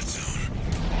combat zone.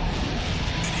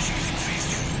 Initiating phase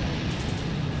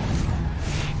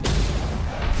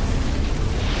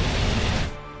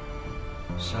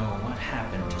 2. So what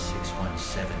happened to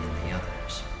 617 and the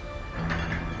others?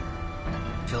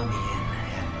 Fill me in,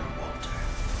 Admiral Walter.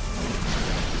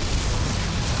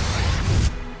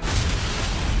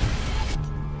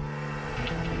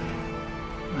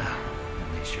 Well, at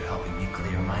least you're helping me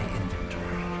clear my inventory.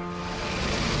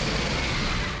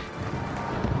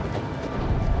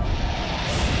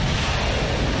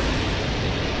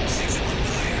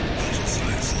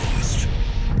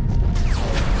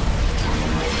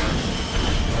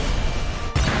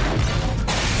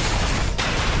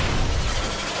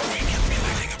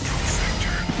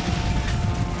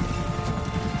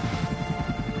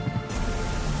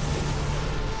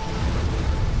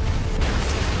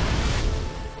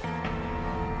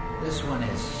 This one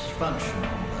is functional,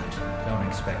 but don't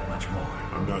expect much more.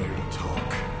 I'm not here to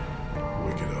talk.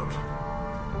 Wake it up.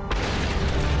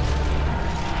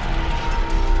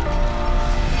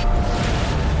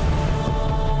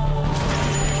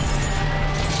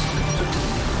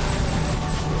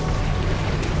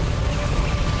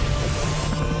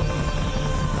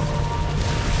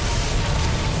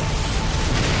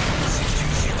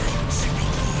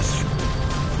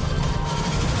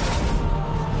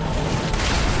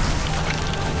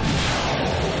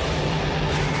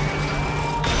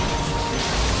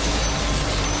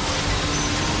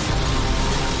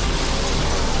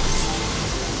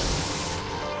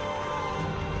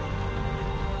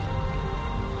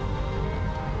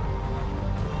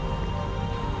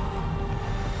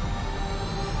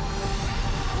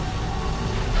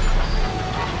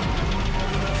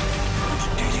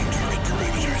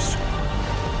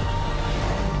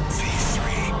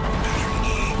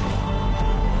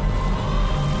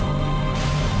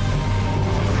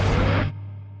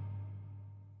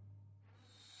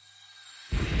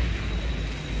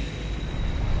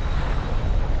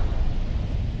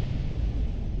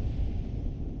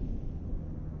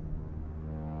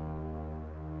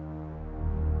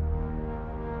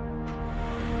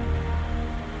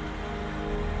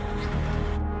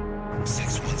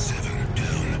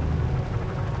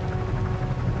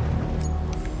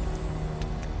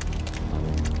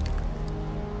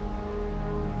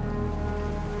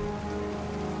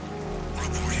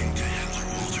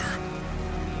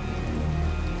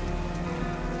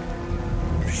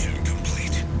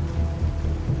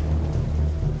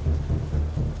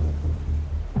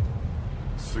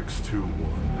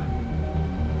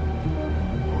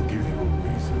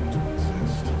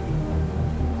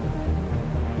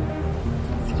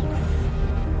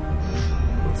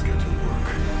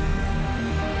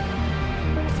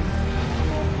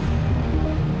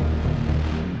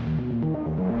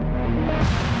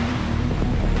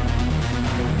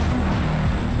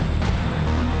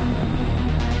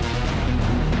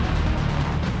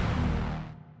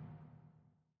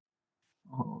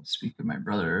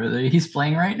 brother. He's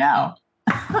playing right now.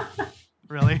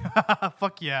 Really?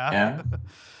 Fuck yeah.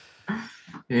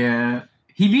 Yeah.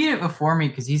 He beat it before me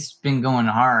because he's been going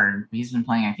hard. He's been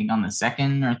playing, I think, on the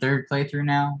second or third playthrough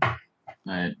now.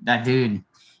 But that dude,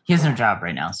 he has no job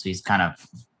right now, so he's kind of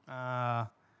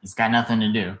he's got nothing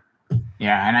to do.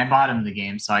 Yeah, and I bought him the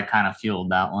game, so I kind of fueled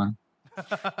that one.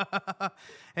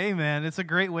 Hey man, it's a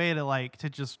great way to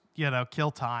just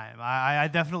kill time. I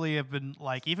definitely have been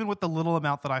even with the little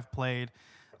amount that I've played.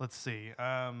 Let's see,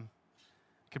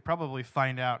 could probably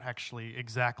find out actually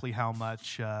exactly how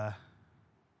much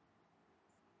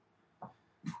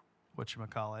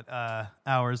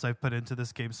hours I've put into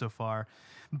this game so far.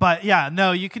 But yeah,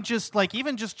 no, you can just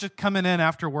even just coming in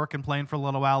after work and playing for a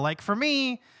little while. Like for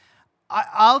me,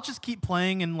 I'll just keep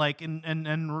playing and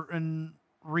and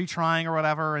retrying or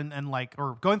whatever and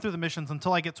or going through the missions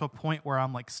until I get to a point where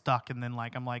I'm stuck, and then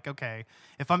I'm okay,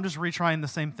 if I'm just retrying the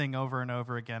same thing over and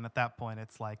over again, at that point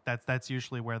it's that's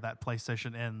usually where that play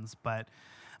session ends. But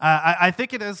I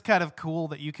think it is kind of cool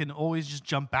that you can always just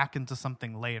jump back into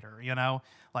something later,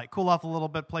 cool off a little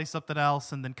bit, play something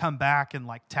else, and then come back and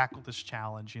tackle this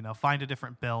challenge, find a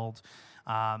different build.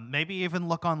 Maybe even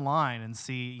look online and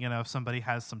see, if somebody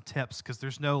has some tips, because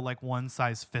there's no one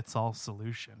size fits all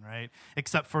solution, right?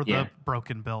 Except for the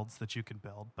broken builds that you can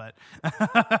build. But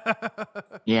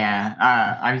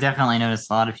I've definitely noticed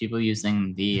a lot of people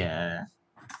using there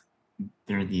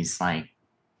are these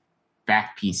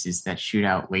back pieces that shoot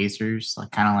out lasers,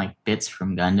 kind of like bits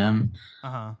from Gundam.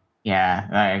 Yeah,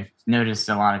 I've noticed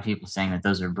a lot of people saying that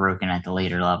those are broken at the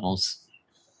later levels.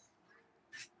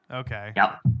 Okay.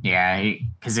 Yep. Yeah,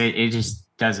 because it just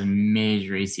does a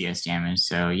major ACS damage.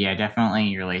 So yeah, definitely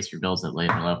your laser builds at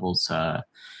later levels.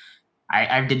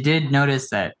 I did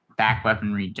notice that back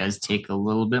weaponry does take a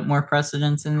little bit more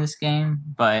precedence in this game.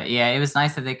 But yeah, it was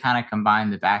nice that they kind of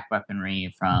combined the back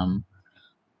weaponry from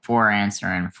 4 Answer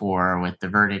and 4 with the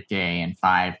Verdict Day and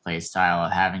 5 play style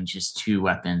of having just 2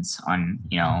 weapons on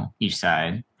each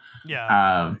side.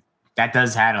 Yeah. That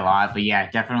does add a lot, but yeah,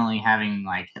 definitely having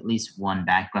at least one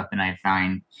back weapon, I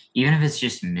find, even if it's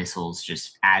just missiles,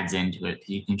 just adds into it, because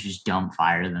you can just dump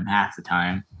fire them half the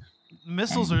time.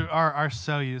 Missiles are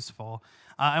so useful.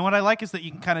 And what I like is that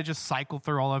you can kind of just cycle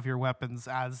through all of your weapons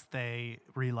as they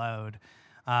reload.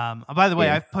 By the way,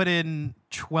 I've put in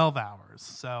 12 hours,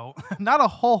 so not a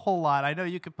whole lot. I know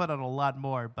you could put in a lot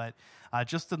more, but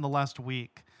just in the last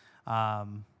week,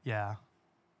 yeah.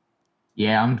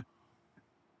 Yeah,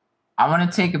 I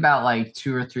want to take about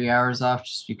 2 or 3 hours off,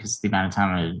 just because the amount of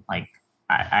time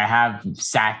I have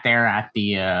sat there at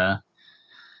the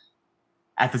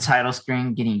title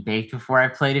screen getting baked before I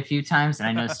played a few times, and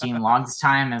I know Steam logs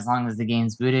time as long as the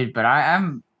game's booted. But I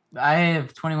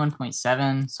have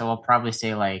 21.7, so I'll probably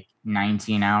say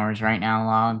 19 hours right now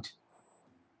logged.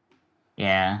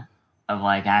 Yeah, of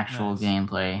actual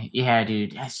gameplay. Yeah,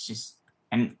 dude, that's just,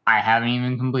 and I haven't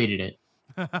even completed it.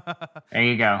 There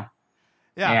you go.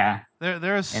 Yeah.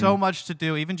 There is so much to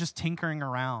do, even just tinkering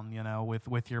around,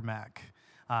 with your mech.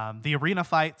 The arena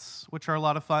fights, which are a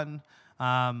lot of fun.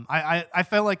 I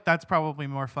feel like that's probably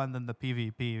more fun than the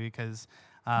PvP, because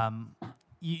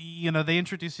they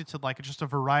introduce you to just a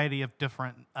variety of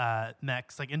different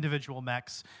mechs, individual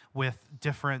mechs with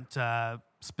different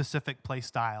specific play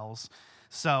styles.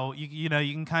 So you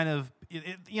can kind of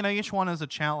each one is a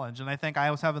challenge, and I think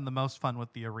I was having the most fun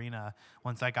with the arena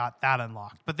once I got that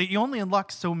unlocked. But you only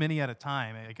unlock so many at a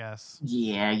time, I guess.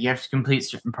 Yeah, you have to complete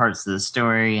certain parts of the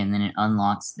story, and then it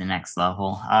unlocks the next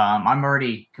level. I'm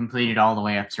already completed all the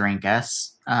way up to rank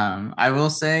S. I will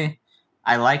say,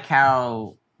 I like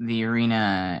how the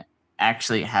arena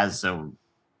actually has a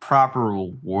proper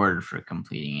reward for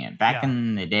completing it. Back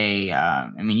in the day,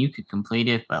 you could complete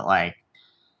it, but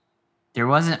there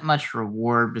wasn't much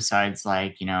reward besides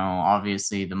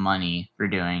obviously the money for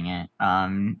doing it.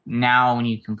 Now when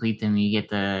you complete them, you get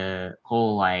the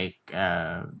whole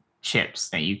chips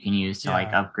that you can use to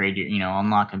upgrade your,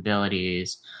 unlock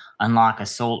abilities, unlock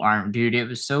assault armor. Dude, it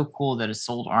was so cool that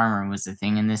assault armor was a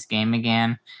thing in this game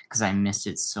again, because I missed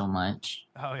it so much.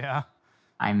 Oh yeah,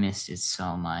 I missed it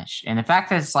so much. And the fact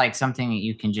that it's something that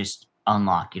you can just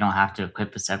unlock, you don't have to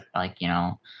equip a set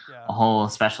a whole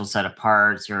special set of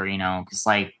parts, or because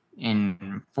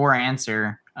in 4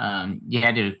 Answer, you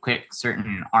had to equip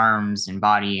certain arms and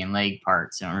body and leg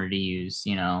parts in order to use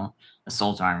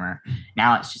assault armor.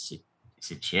 Now it's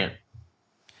a chip.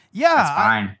 Yeah, that's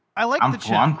fine. I like the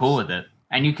chips. I'm cool with it,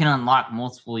 and you can unlock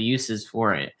multiple uses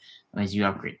for it as you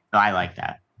upgrade. So I like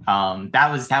that.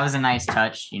 That was a nice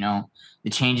touch. The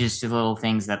changes to little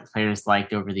things that players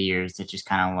liked over the years, that just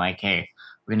kind of hey,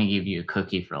 we're gonna give you a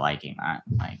cookie for liking that.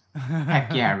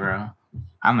 Heck yeah, bro.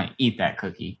 I'm gonna eat that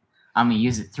cookie. I'm gonna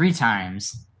use it 3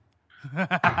 times.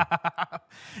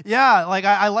 Yeah, like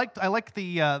I like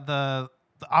the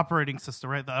operating system,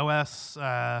 right? The OS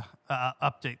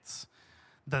updates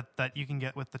that you can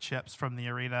get with the chips from the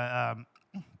arena.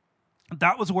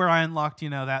 That was where I unlocked,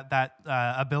 that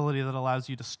ability that allows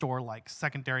you to store like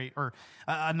secondary or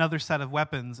another set of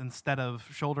weapons instead of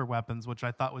shoulder weapons, which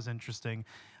I thought was interesting.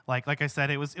 Like I said,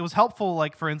 it was helpful.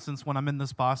 Like for instance, when I'm in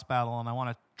this boss battle and I want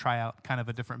to try out kind of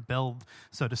a different build,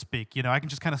 so to speak, I can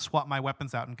just kind of swap my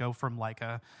weapons out and go from like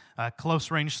a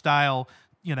close range style,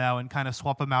 and kind of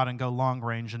swap them out and go long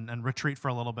range and retreat for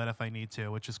a little bit if I need to,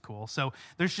 which is cool. So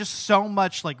there's just so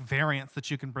much like variance that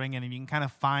you can bring in, and you can kind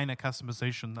of find a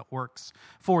customization that works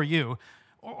for you.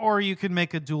 Or you could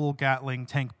make a dual Gatling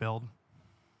tank build.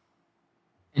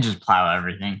 And just plow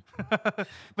everything.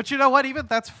 But you know what? Even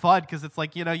that's fun because it's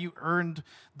like, you earned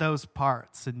those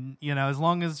parts. And, as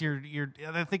long as you're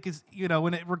I think is,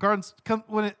 when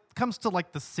it comes to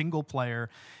like the single player,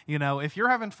 if you're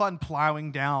having fun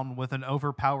plowing down with an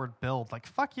overpowered build, like,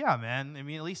 fuck yeah, man. I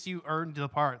mean, at least you earned the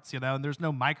parts, and there's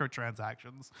no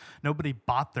microtransactions. Nobody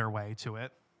bought their way to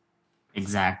it.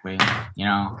 Exactly.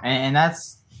 And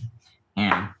that's,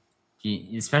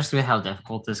 especially with how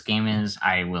difficult this game is,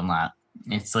 I will not.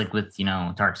 It's like with,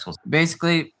 Dark Souls.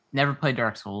 Basically, never played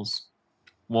Dark Souls.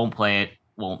 Won't play it.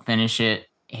 Won't finish it.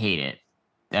 Hate it.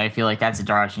 I feel like that's a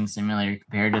dodging simulator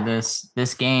compared to this.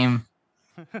 This game,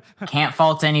 can't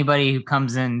fault anybody who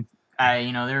comes in.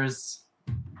 There was...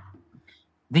 I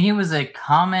think it was a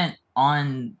comment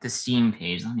on the Steam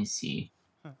page. Let me see.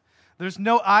 There's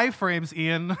no iframes,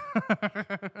 Ian.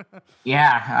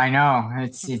 Yeah, I know.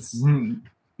 It's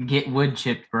get wood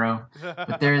chipped, bro.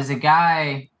 But there's a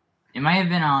guy... It might have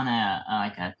been on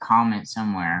a comment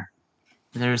somewhere.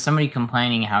 There was somebody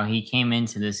complaining how he came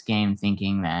into this game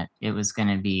thinking that it was going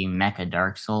to be Mecha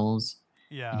Dark Souls.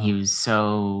 Yeah. And he was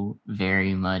so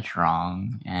very much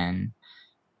wrong. And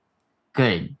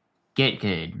good. Get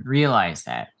good. Realize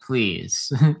that, please.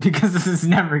 Because this is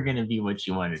never going to be what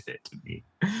you wanted it to be.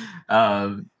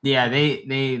 Yeah,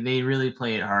 they really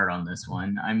play it hard on this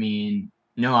one. I mean,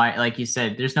 like you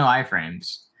said, there's no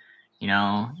iframes.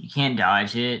 You can't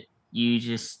dodge it.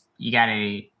 You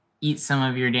gotta eat some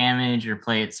of your damage or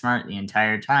play it smart the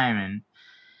entire time, and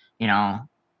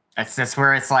that's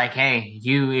where it's like, hey,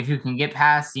 if you can get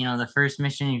past the first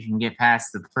mission, you can get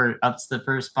past up to the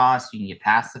first boss, you can get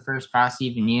past the first boss,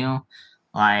 even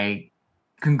like,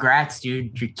 congrats,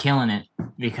 dude, you're killing it.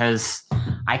 Because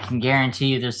I can guarantee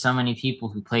you, there's so many people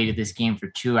who played this game for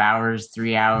 2 hours,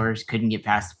 3 hours, couldn't get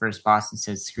past the first boss, and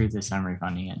said, "Screw this, I'm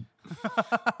refunding it."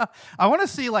 I want to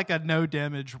see like a no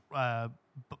damage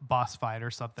boss fight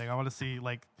or something. I want to see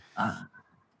like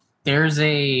there's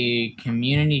a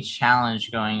community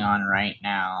challenge going on right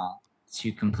now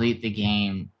to complete the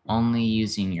game only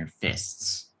using your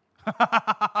fists.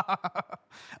 I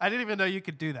didn't even know you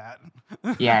could do that.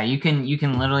 Yeah, you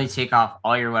can literally take off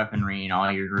all your weaponry and all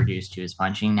you're reduced to is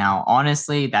punching. Now,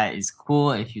 honestly, that is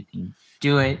cool if you can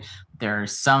do it. There are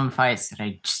some fights that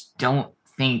I just don't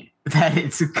think that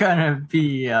it's gonna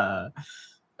be a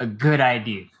good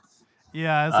idea.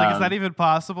 Yeah, it's like, is that even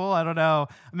possible? I don't know.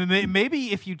 I mean,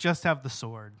 maybe if you just have the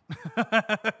sword.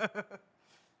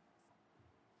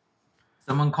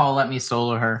 Someone let me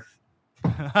solo her.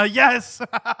 Yes!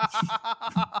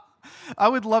 I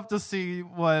would love to see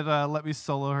what Let Me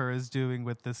Solo Her is doing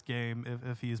with this game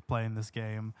if he's playing this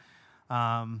game.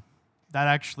 That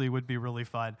actually would be really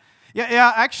fun.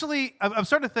 Yeah. Actually, I'm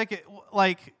starting to think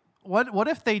like, what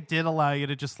if they did allow you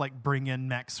to just like bring in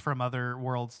mechs from other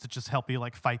worlds to just help you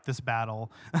like fight this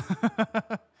battle?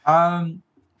 They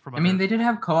did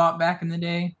have co-op back in the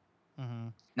day. Mm-hmm.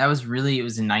 That was it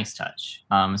was a nice touch,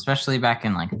 especially back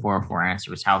in like 404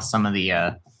 Answers. How some of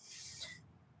the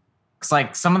it's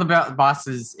like some of the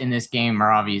bosses in this game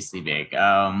are obviously big.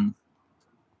 One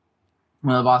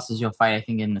of the bosses you'll fight, I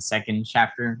think, in the second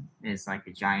chapter is like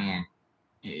a giant.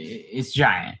 It's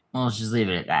giant. Well, let's just leave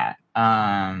it at that.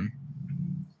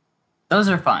 Those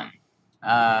are fun.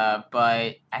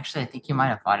 But actually, I think you might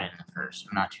have fought it in the first.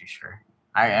 I'm not too sure.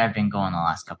 I've been going the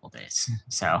last couple days,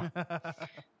 so.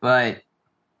 But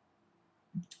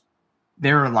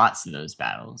there are lots of those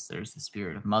battles. There's the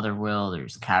Spirit of Motherwill.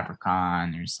 There's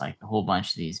Capricorn. There's like a whole bunch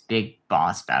of these big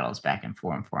boss battles back in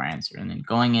 404 Answer, and then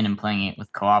going in and playing it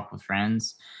with co-op with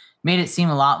friends made it seem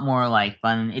a lot more like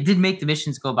fun. It did make the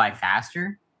missions go by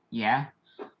faster, yeah,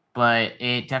 but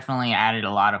it definitely added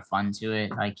a lot of fun to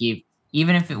it. Like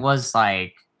even if it was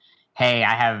like, hey,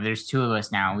 there's 2 of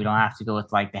us now. We don't have to go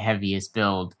with like the heaviest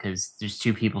build because there's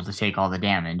 2 people to take all the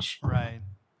damage. Right.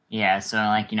 Yeah, so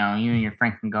like, you and your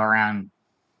friend can go around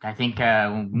I think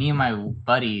me and my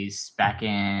buddies back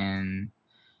in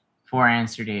 4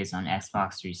 Answer Days on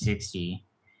Xbox 360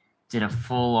 did a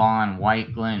full-on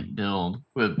white glint build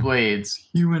with blades.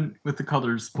 You went with the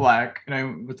colors black, and I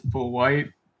went with the full white.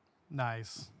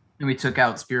 Nice. And we took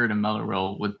out Spirit and Mellow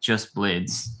Roll with just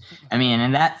blades. I mean,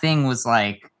 and that thing was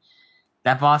like,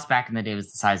 that boss back in the day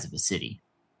was the size of a city.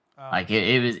 Like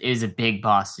it was a big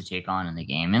boss to take on in the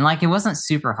game, and like it wasn't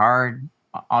super hard,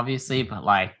 obviously, but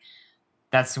like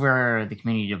that's where the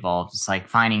community evolved. It's like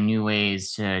finding new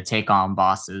ways to take on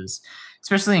bosses,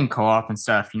 especially in co-op and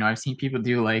stuff. You know, I've seen people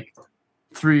do like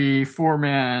 3-4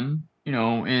 man, you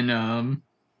know, in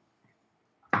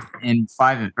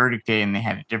 5 and Verdict Day, and they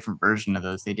had a different version of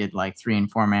those. They did like 3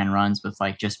 and 4 man runs with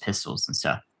like just pistols and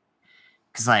stuff.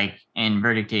 Because like in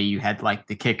Verdict Day, you had like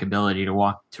the kick ability to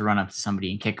run up to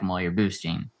somebody and kick them while you're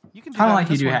boosting. You can do Kinda that like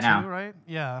with you this do one now. too, right?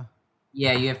 Yeah.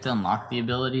 Yeah, you have to unlock the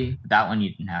ability. That one you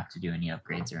didn't have to do any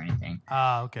upgrades or anything.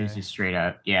 Okay. It was just straight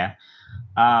up, yeah.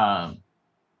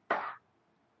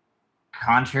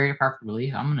 Contrary to popular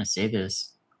belief, I'm gonna say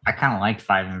this. I kind of liked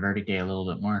 5 and Verdict Day a little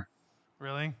bit more.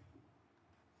 Really?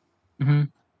 I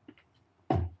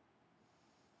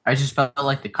just felt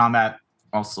like the combat,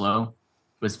 while slow,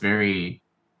 was very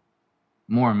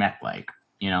more mech-like,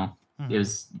 you know? It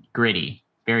was gritty.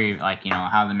 Very, like, you know,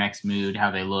 how the mechs moved, how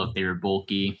they looked, they were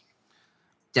bulky.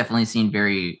 Definitely seemed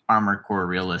very Armored Core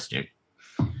realistic.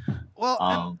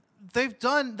 Well,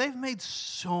 and they've made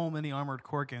so many Armored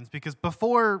Core games, because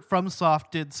before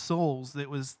FromSoft did Souls, it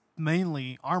was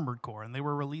mainly Armored Core, and they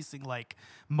were releasing like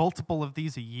multiple of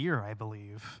these a year, I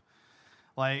believe.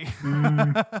 Like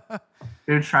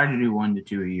They would try to do 1 to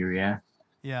 2 a year, yeah.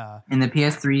 Yeah. In the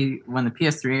PS3, when the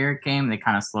PS3 era came, they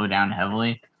kind of slowed down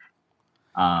heavily.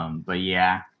 But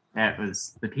yeah, that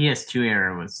was the PS2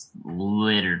 era was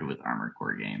littered with Armored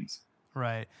Core games.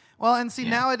 Right. Well, and see,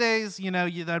 nowadays, you know,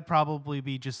 that'd probably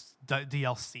be just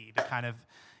DLC to kind of,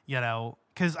 you know,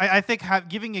 because I think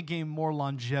giving a game more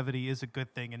longevity is a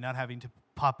good thing, and not having to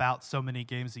pop out so many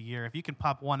games a year. If you can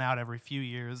pop one out every few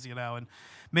years, you know, and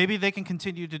maybe they can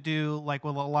continue to do like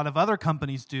what a lot of other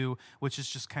companies do, which is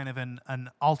just kind of an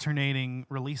alternating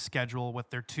release schedule with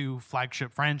their 2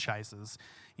 flagship franchises,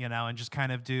 you know, and just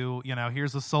kind of do, you know,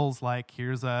 here's a Souls-like,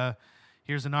 here's an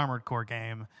Armored Core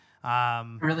game.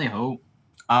 I really hope.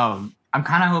 I'm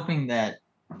kind of hoping that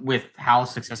with how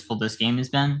successful this game has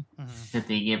been, that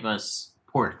they give us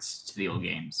ports to the old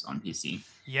games on PC.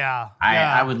 Yeah.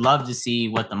 I would love to see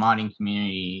what the modding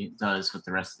community does with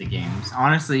the rest of the games.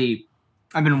 Honestly,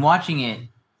 I've been watching it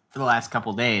for the last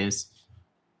couple days.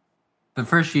 The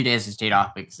first few days I stayed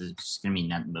off because it's just going to be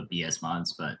nothing but BS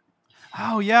mods, but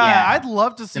oh, yeah. I'd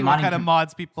love to see what kind of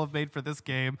mods people have made for this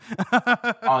game.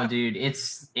 Oh, dude,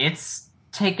 it's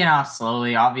taken off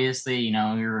slowly. Obviously, you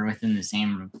know, we were within the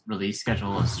same release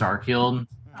schedule of Starfield.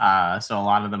 So a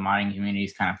lot of the modding community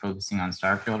is kind of focusing on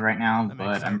Starfield right now,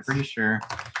 but I'm pretty sure.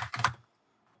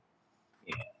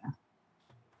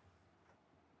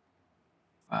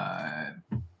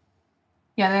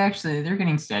 Yeah, they're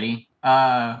getting steady.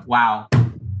 Wow.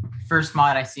 First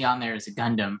mod I see on there is a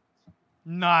Gundam.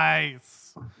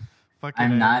 Nice.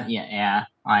 I'm not, yeah.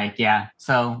 Like, yeah.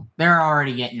 So they're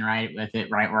already getting right with it,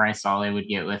 right where I saw they would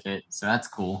get with it. So that's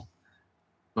cool.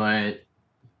 But,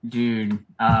 dude,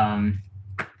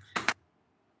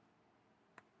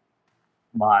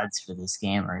 mods for this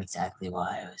game are exactly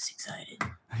why I was excited.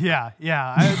 Yeah.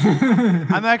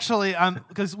 I'm actually,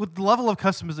 because with the level of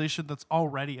customization that's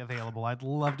already available, I'd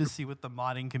love to see what the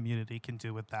modding community can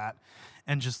do with that,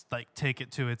 and just like take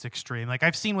it to its extreme. Like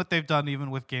I've seen what they've done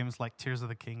even with games like Tears of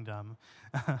the Kingdom,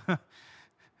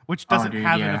 which doesn't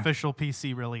have an official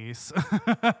PC release,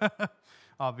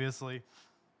 obviously.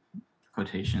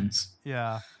 Quotations.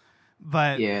 Yeah,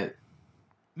 but yeah.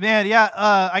 Man, yeah,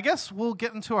 I guess we'll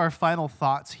get into our final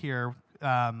thoughts here,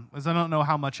 as I don't know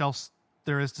how much else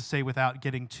there is to say without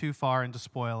getting too far into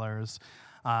spoilers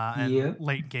and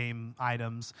late game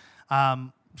items.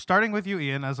 Starting with you,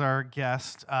 Ian, as our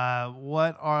guest,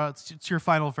 what's your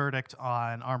final verdict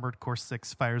on Armored Core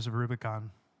 6 Fires of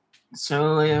Rubicon?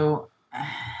 So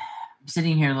I'm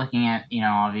sitting here looking at, you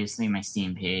know, obviously my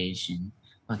Steam page and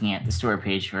looking at the store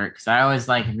page for it, because I always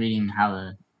like reading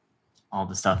all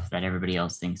the stuff that everybody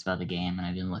else thinks about the game, and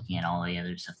I've been looking at all the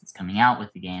other stuff that's coming out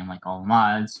with the game, like all the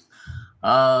mods.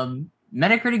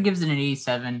 Metacritic gives it an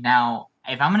 87. Now,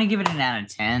 if I'm going to give it an out of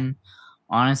 10,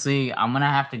 honestly, I'm going to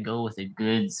have to go with a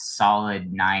good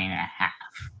solid 9.5.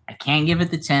 I can't give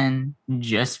it the 10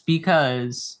 just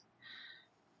because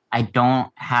I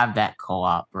don't have that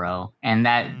co-op, bro. And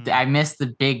that I miss the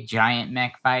big giant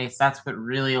mech fights. That's what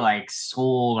really like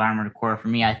sold Armored Core for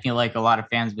me. I feel like a lot of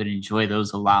fans would enjoy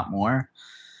those a lot more.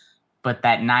 but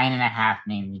that 9.5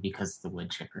 mainly because of the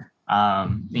wood chipper.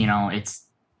 It's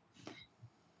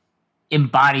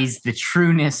embodies the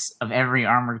trueness of every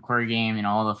Armored Core game and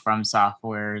all the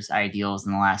FromSoftware's ideals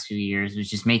in the last few years,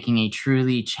 which is making a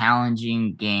truly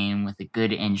challenging game with a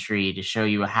good entry to show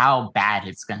you how bad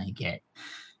it's going to get.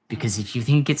 Because if you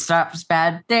think it stops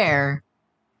bad there,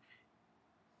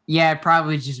 yeah, I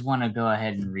probably just want to go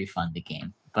ahead and refund the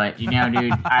game. But, dude,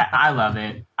 I love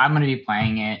it. I'm going to be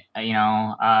playing it.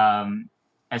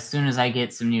 As soon as I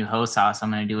get some new host sauce,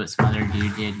 I'm going to do what some other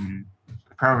dude did and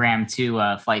program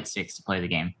 2 flight sticks to play the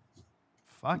game.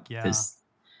 Fuck yeah.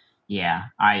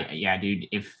 Dude,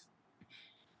 if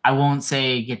I won't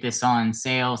say get this on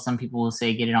sale. Some people will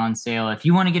say get it on sale. If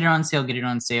you want to get it on sale, get it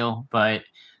on sale. But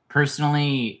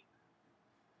personally,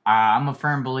 I'm a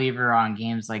firm believer on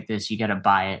games like this. You got to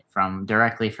buy it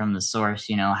directly from the source,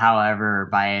 however,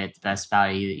 buy it at the best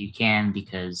value that you can,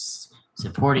 because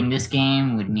supporting this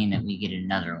game would mean that we get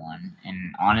another one.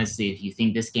 And honestly, if you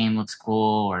think this game looks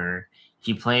cool, or if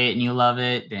you play it and you love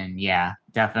it, then yeah,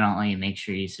 definitely make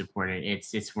sure you support it.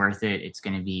 It's worth it. It's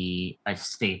going to be a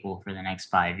staple for the next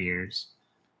 5 years.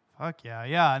 Fuck yeah.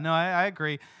 Yeah, no, I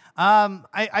agree.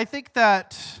 I think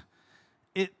that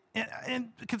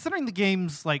and considering the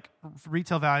game's like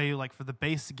retail value, like for the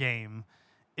base game,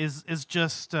 is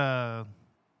just $60.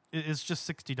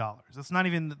 It's not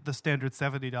even the standard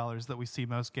 $70 that we see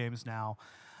most games now.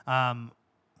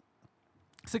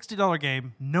 $60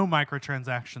 game, no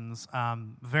microtransactions.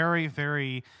 Very,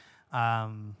 very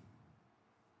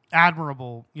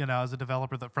admirable, as a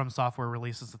developer that FromSoftware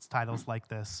releases its titles like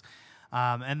this.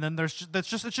 And then it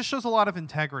just shows a lot of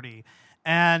integrity.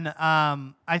 And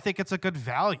I think it's a good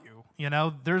value.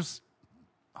 There's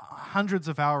hundreds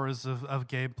of hours of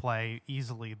gameplay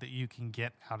easily that you can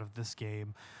get out of this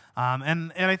game.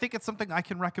 And I think it's something I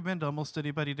can recommend to almost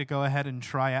anybody to go ahead and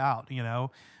try out,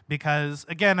 because,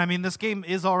 again, I mean, this game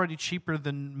is already cheaper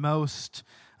than most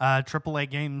AAA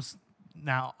games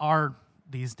now are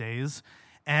these days.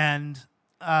 And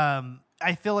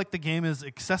I feel like the game is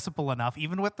accessible enough,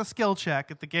 even with the skill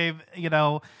check at the game,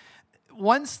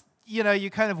 once you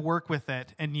kind of work with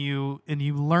it and you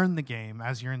learn the game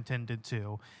as you're intended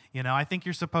to. I think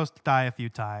you're supposed to die a few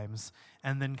times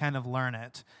and then kind of learn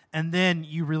it. And then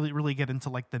you really, really get into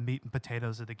like the meat and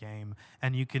potatoes of the game.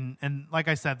 And like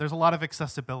I said, there's a lot of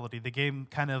accessibility. The game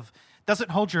kind of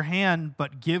doesn't hold your hand,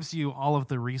 but gives you all of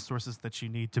the resources that you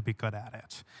need to be good at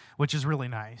it, which is really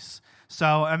nice.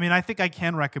 So, I mean, I think I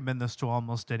can recommend this to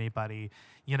almost anybody.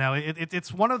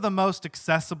 It's one of the most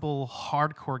accessible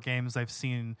hardcore games I've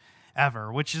seen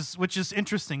ever, which is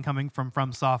interesting coming from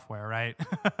FromSoftware, right?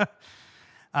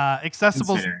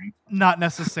 Accessible's not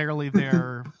necessarily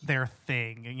their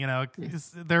thing,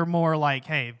 they're more like,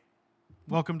 hey,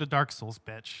 welcome to Dark Souls,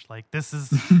 bitch. Like, this is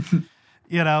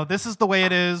this is the way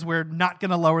it is. We're not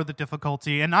going to lower the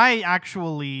difficulty, and I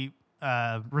actually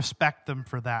respect them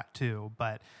for that too.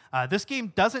 But this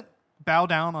game doesn't bow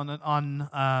down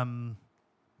on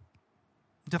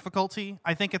difficulty.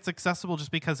 I think it's accessible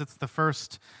just because it's the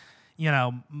first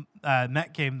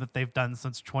net game that they've done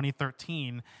since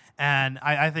 2013. And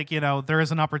I think, there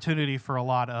is an opportunity for a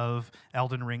lot of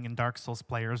Elden Ring and Dark Souls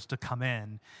players to come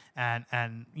in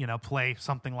and play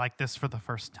something like this for the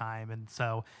first time. And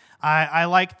so I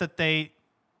like that they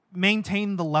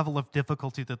maintain the level of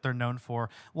difficulty that they're known for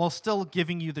while still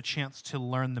giving you the chance to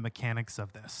learn the mechanics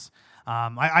of this.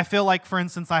 I feel like, for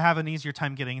instance, I have an easier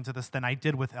time getting into this than I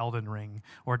did with Elden Ring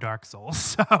or Dark Souls.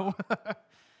 So...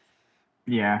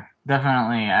 Yeah,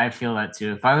 definitely. I feel that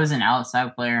too. If I was an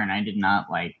outside player and I did not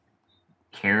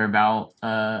care about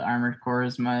Armored Core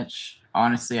as much,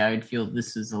 honestly, I would feel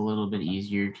this is a little bit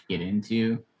easier to get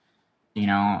into.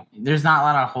 There's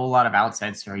not a whole lot of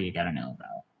outside story you got to know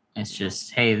about. It's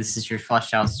just, hey, this is your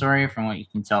fleshed out story from what you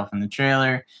can tell from the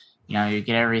trailer. You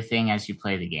get everything as you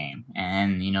play the game,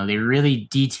 and they really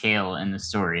detail in the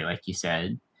story, like you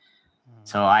said.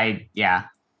 So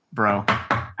bro,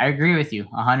 I agree with you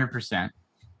 100%.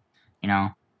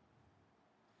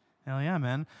 Hell yeah,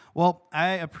 man. Well, I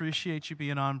appreciate you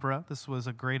being on, bro. This was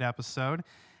a great episode.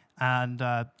 And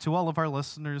to all of our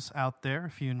listeners out there,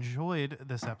 if you enjoyed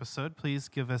this episode, please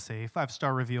give us a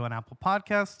 5-star review on Apple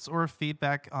Podcasts or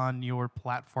feedback on your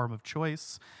platform of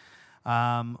choice.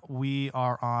 We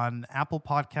are on Apple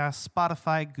Podcasts,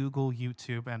 Spotify, Google,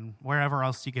 YouTube, and wherever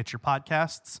else you get your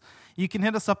podcasts. You can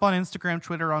hit us up on Instagram,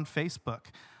 Twitter, on Facebook.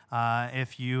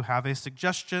 If you have a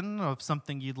suggestion of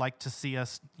something you'd like to see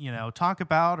us, talk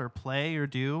about or play or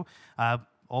do,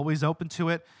 always open to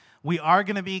it. We are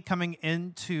going to be coming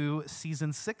into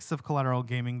Season 6 of Collateral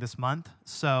Gaming this month.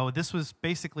 So this was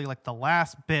basically like the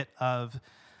last bit of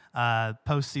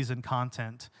postseason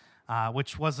content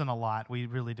which wasn't a lot. We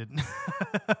really didn't.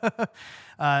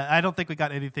 I don't think we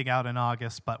got anything out in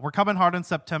August, but we're coming hard in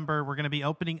September. We're going to be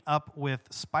opening up with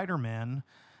Spider-Man,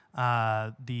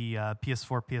 the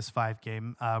PS4, PS5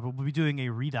 game. We'll be doing a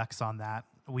redux on that.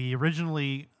 We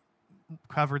originally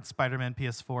covered Spider-Man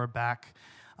PS4 back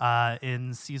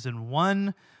in Season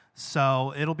 1,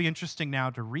 so it'll be interesting now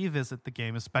to revisit the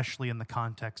game, especially in the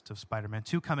context of Spider-Man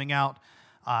 2 coming out.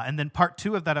 And then part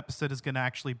 2 of that episode is going to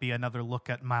actually be another look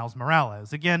at Miles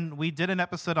Morales. Again, we did an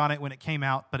episode on it when it came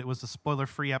out, but it was a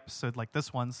spoiler-free episode like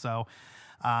this one. So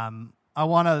I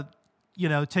want to,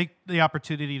 take the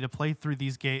opportunity to play through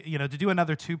these games, to do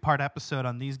another 2-part episode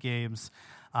on these games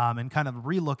and kind of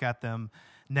relook at them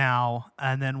now.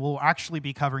 And then we'll actually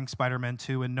be covering Spider-Man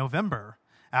 2 in November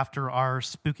after our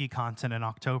spooky content in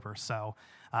October. So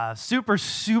super,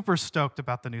 super stoked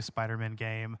about the new Spider-Man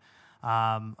game.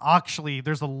 Actually,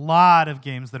 there's a lot of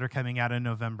games that are coming out in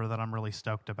November that I'm really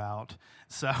stoked about.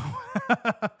 So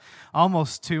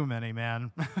almost too many,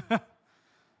 man.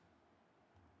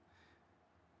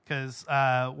 Because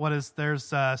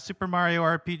there's Super Mario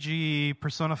RPG,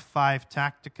 Persona 5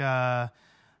 Tactica,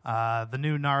 the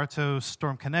new Naruto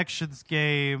Storm Connections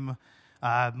game,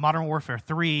 Modern Warfare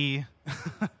 3.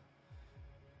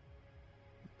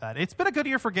 But it's been a good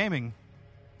year for gaming,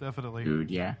 definitely.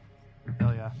 Dude, yeah.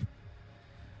 Hell yeah.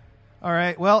 All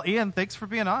right. Well, Ian, thanks for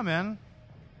being on, man.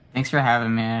 Thanks for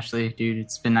having me, Ashley. Dude,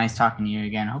 it's been nice talking to you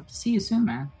again. Hope to see you soon,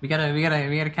 man. We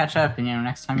gotta catch up, and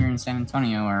next time you're in San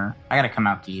Antonio, or I gotta come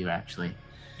out to you actually.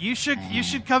 You should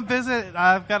come visit.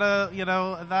 I've got a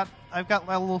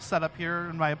little setup here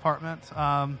in my apartment.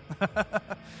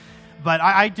 But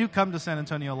I do come to San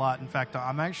Antonio a lot. In fact,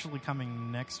 I'm actually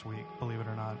coming next week, believe it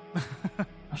or not.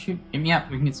 Oh, shoot, hit me up.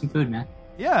 We can get some food, man.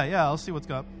 Yeah. I'll see what's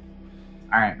up.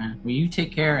 All right, man. Well, you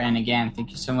take care, and again,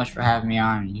 thank you so much for having me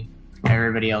on.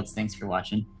 Everybody else, thanks for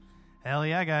watching. Hell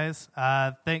yeah, guys.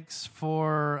 Thanks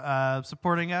for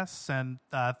supporting us, and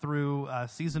through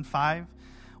Season 5.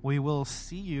 We will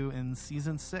see you in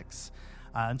Season 6.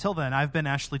 Until then, I've been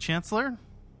Ashley Chancellor.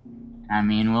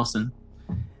 I'm Ian Wilson.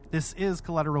 This is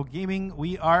Collateral Gaming.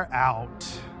 We are out.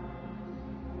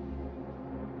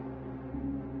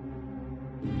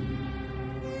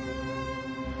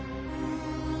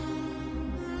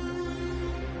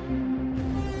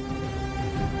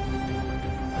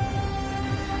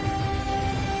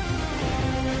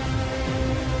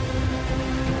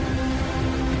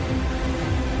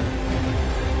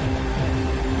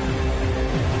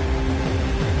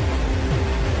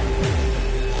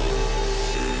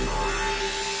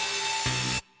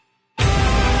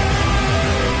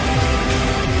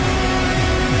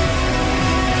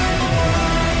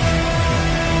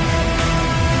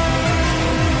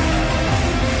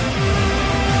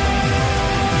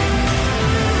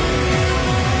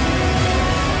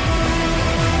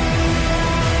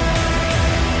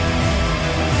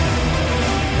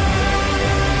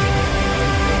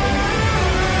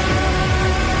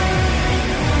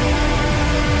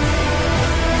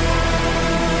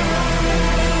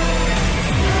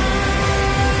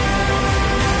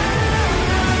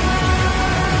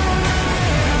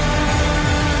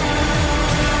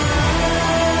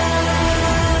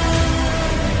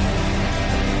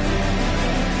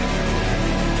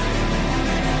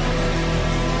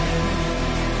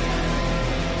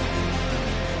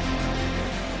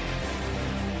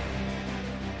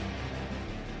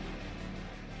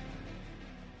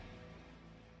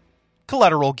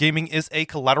 Collateral Gaming is a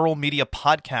Collateral Media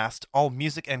podcast. All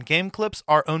music and game clips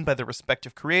are owned by their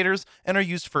respective creators and are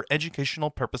used for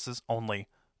educational purposes only.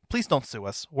 Please don't sue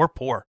us. We're poor.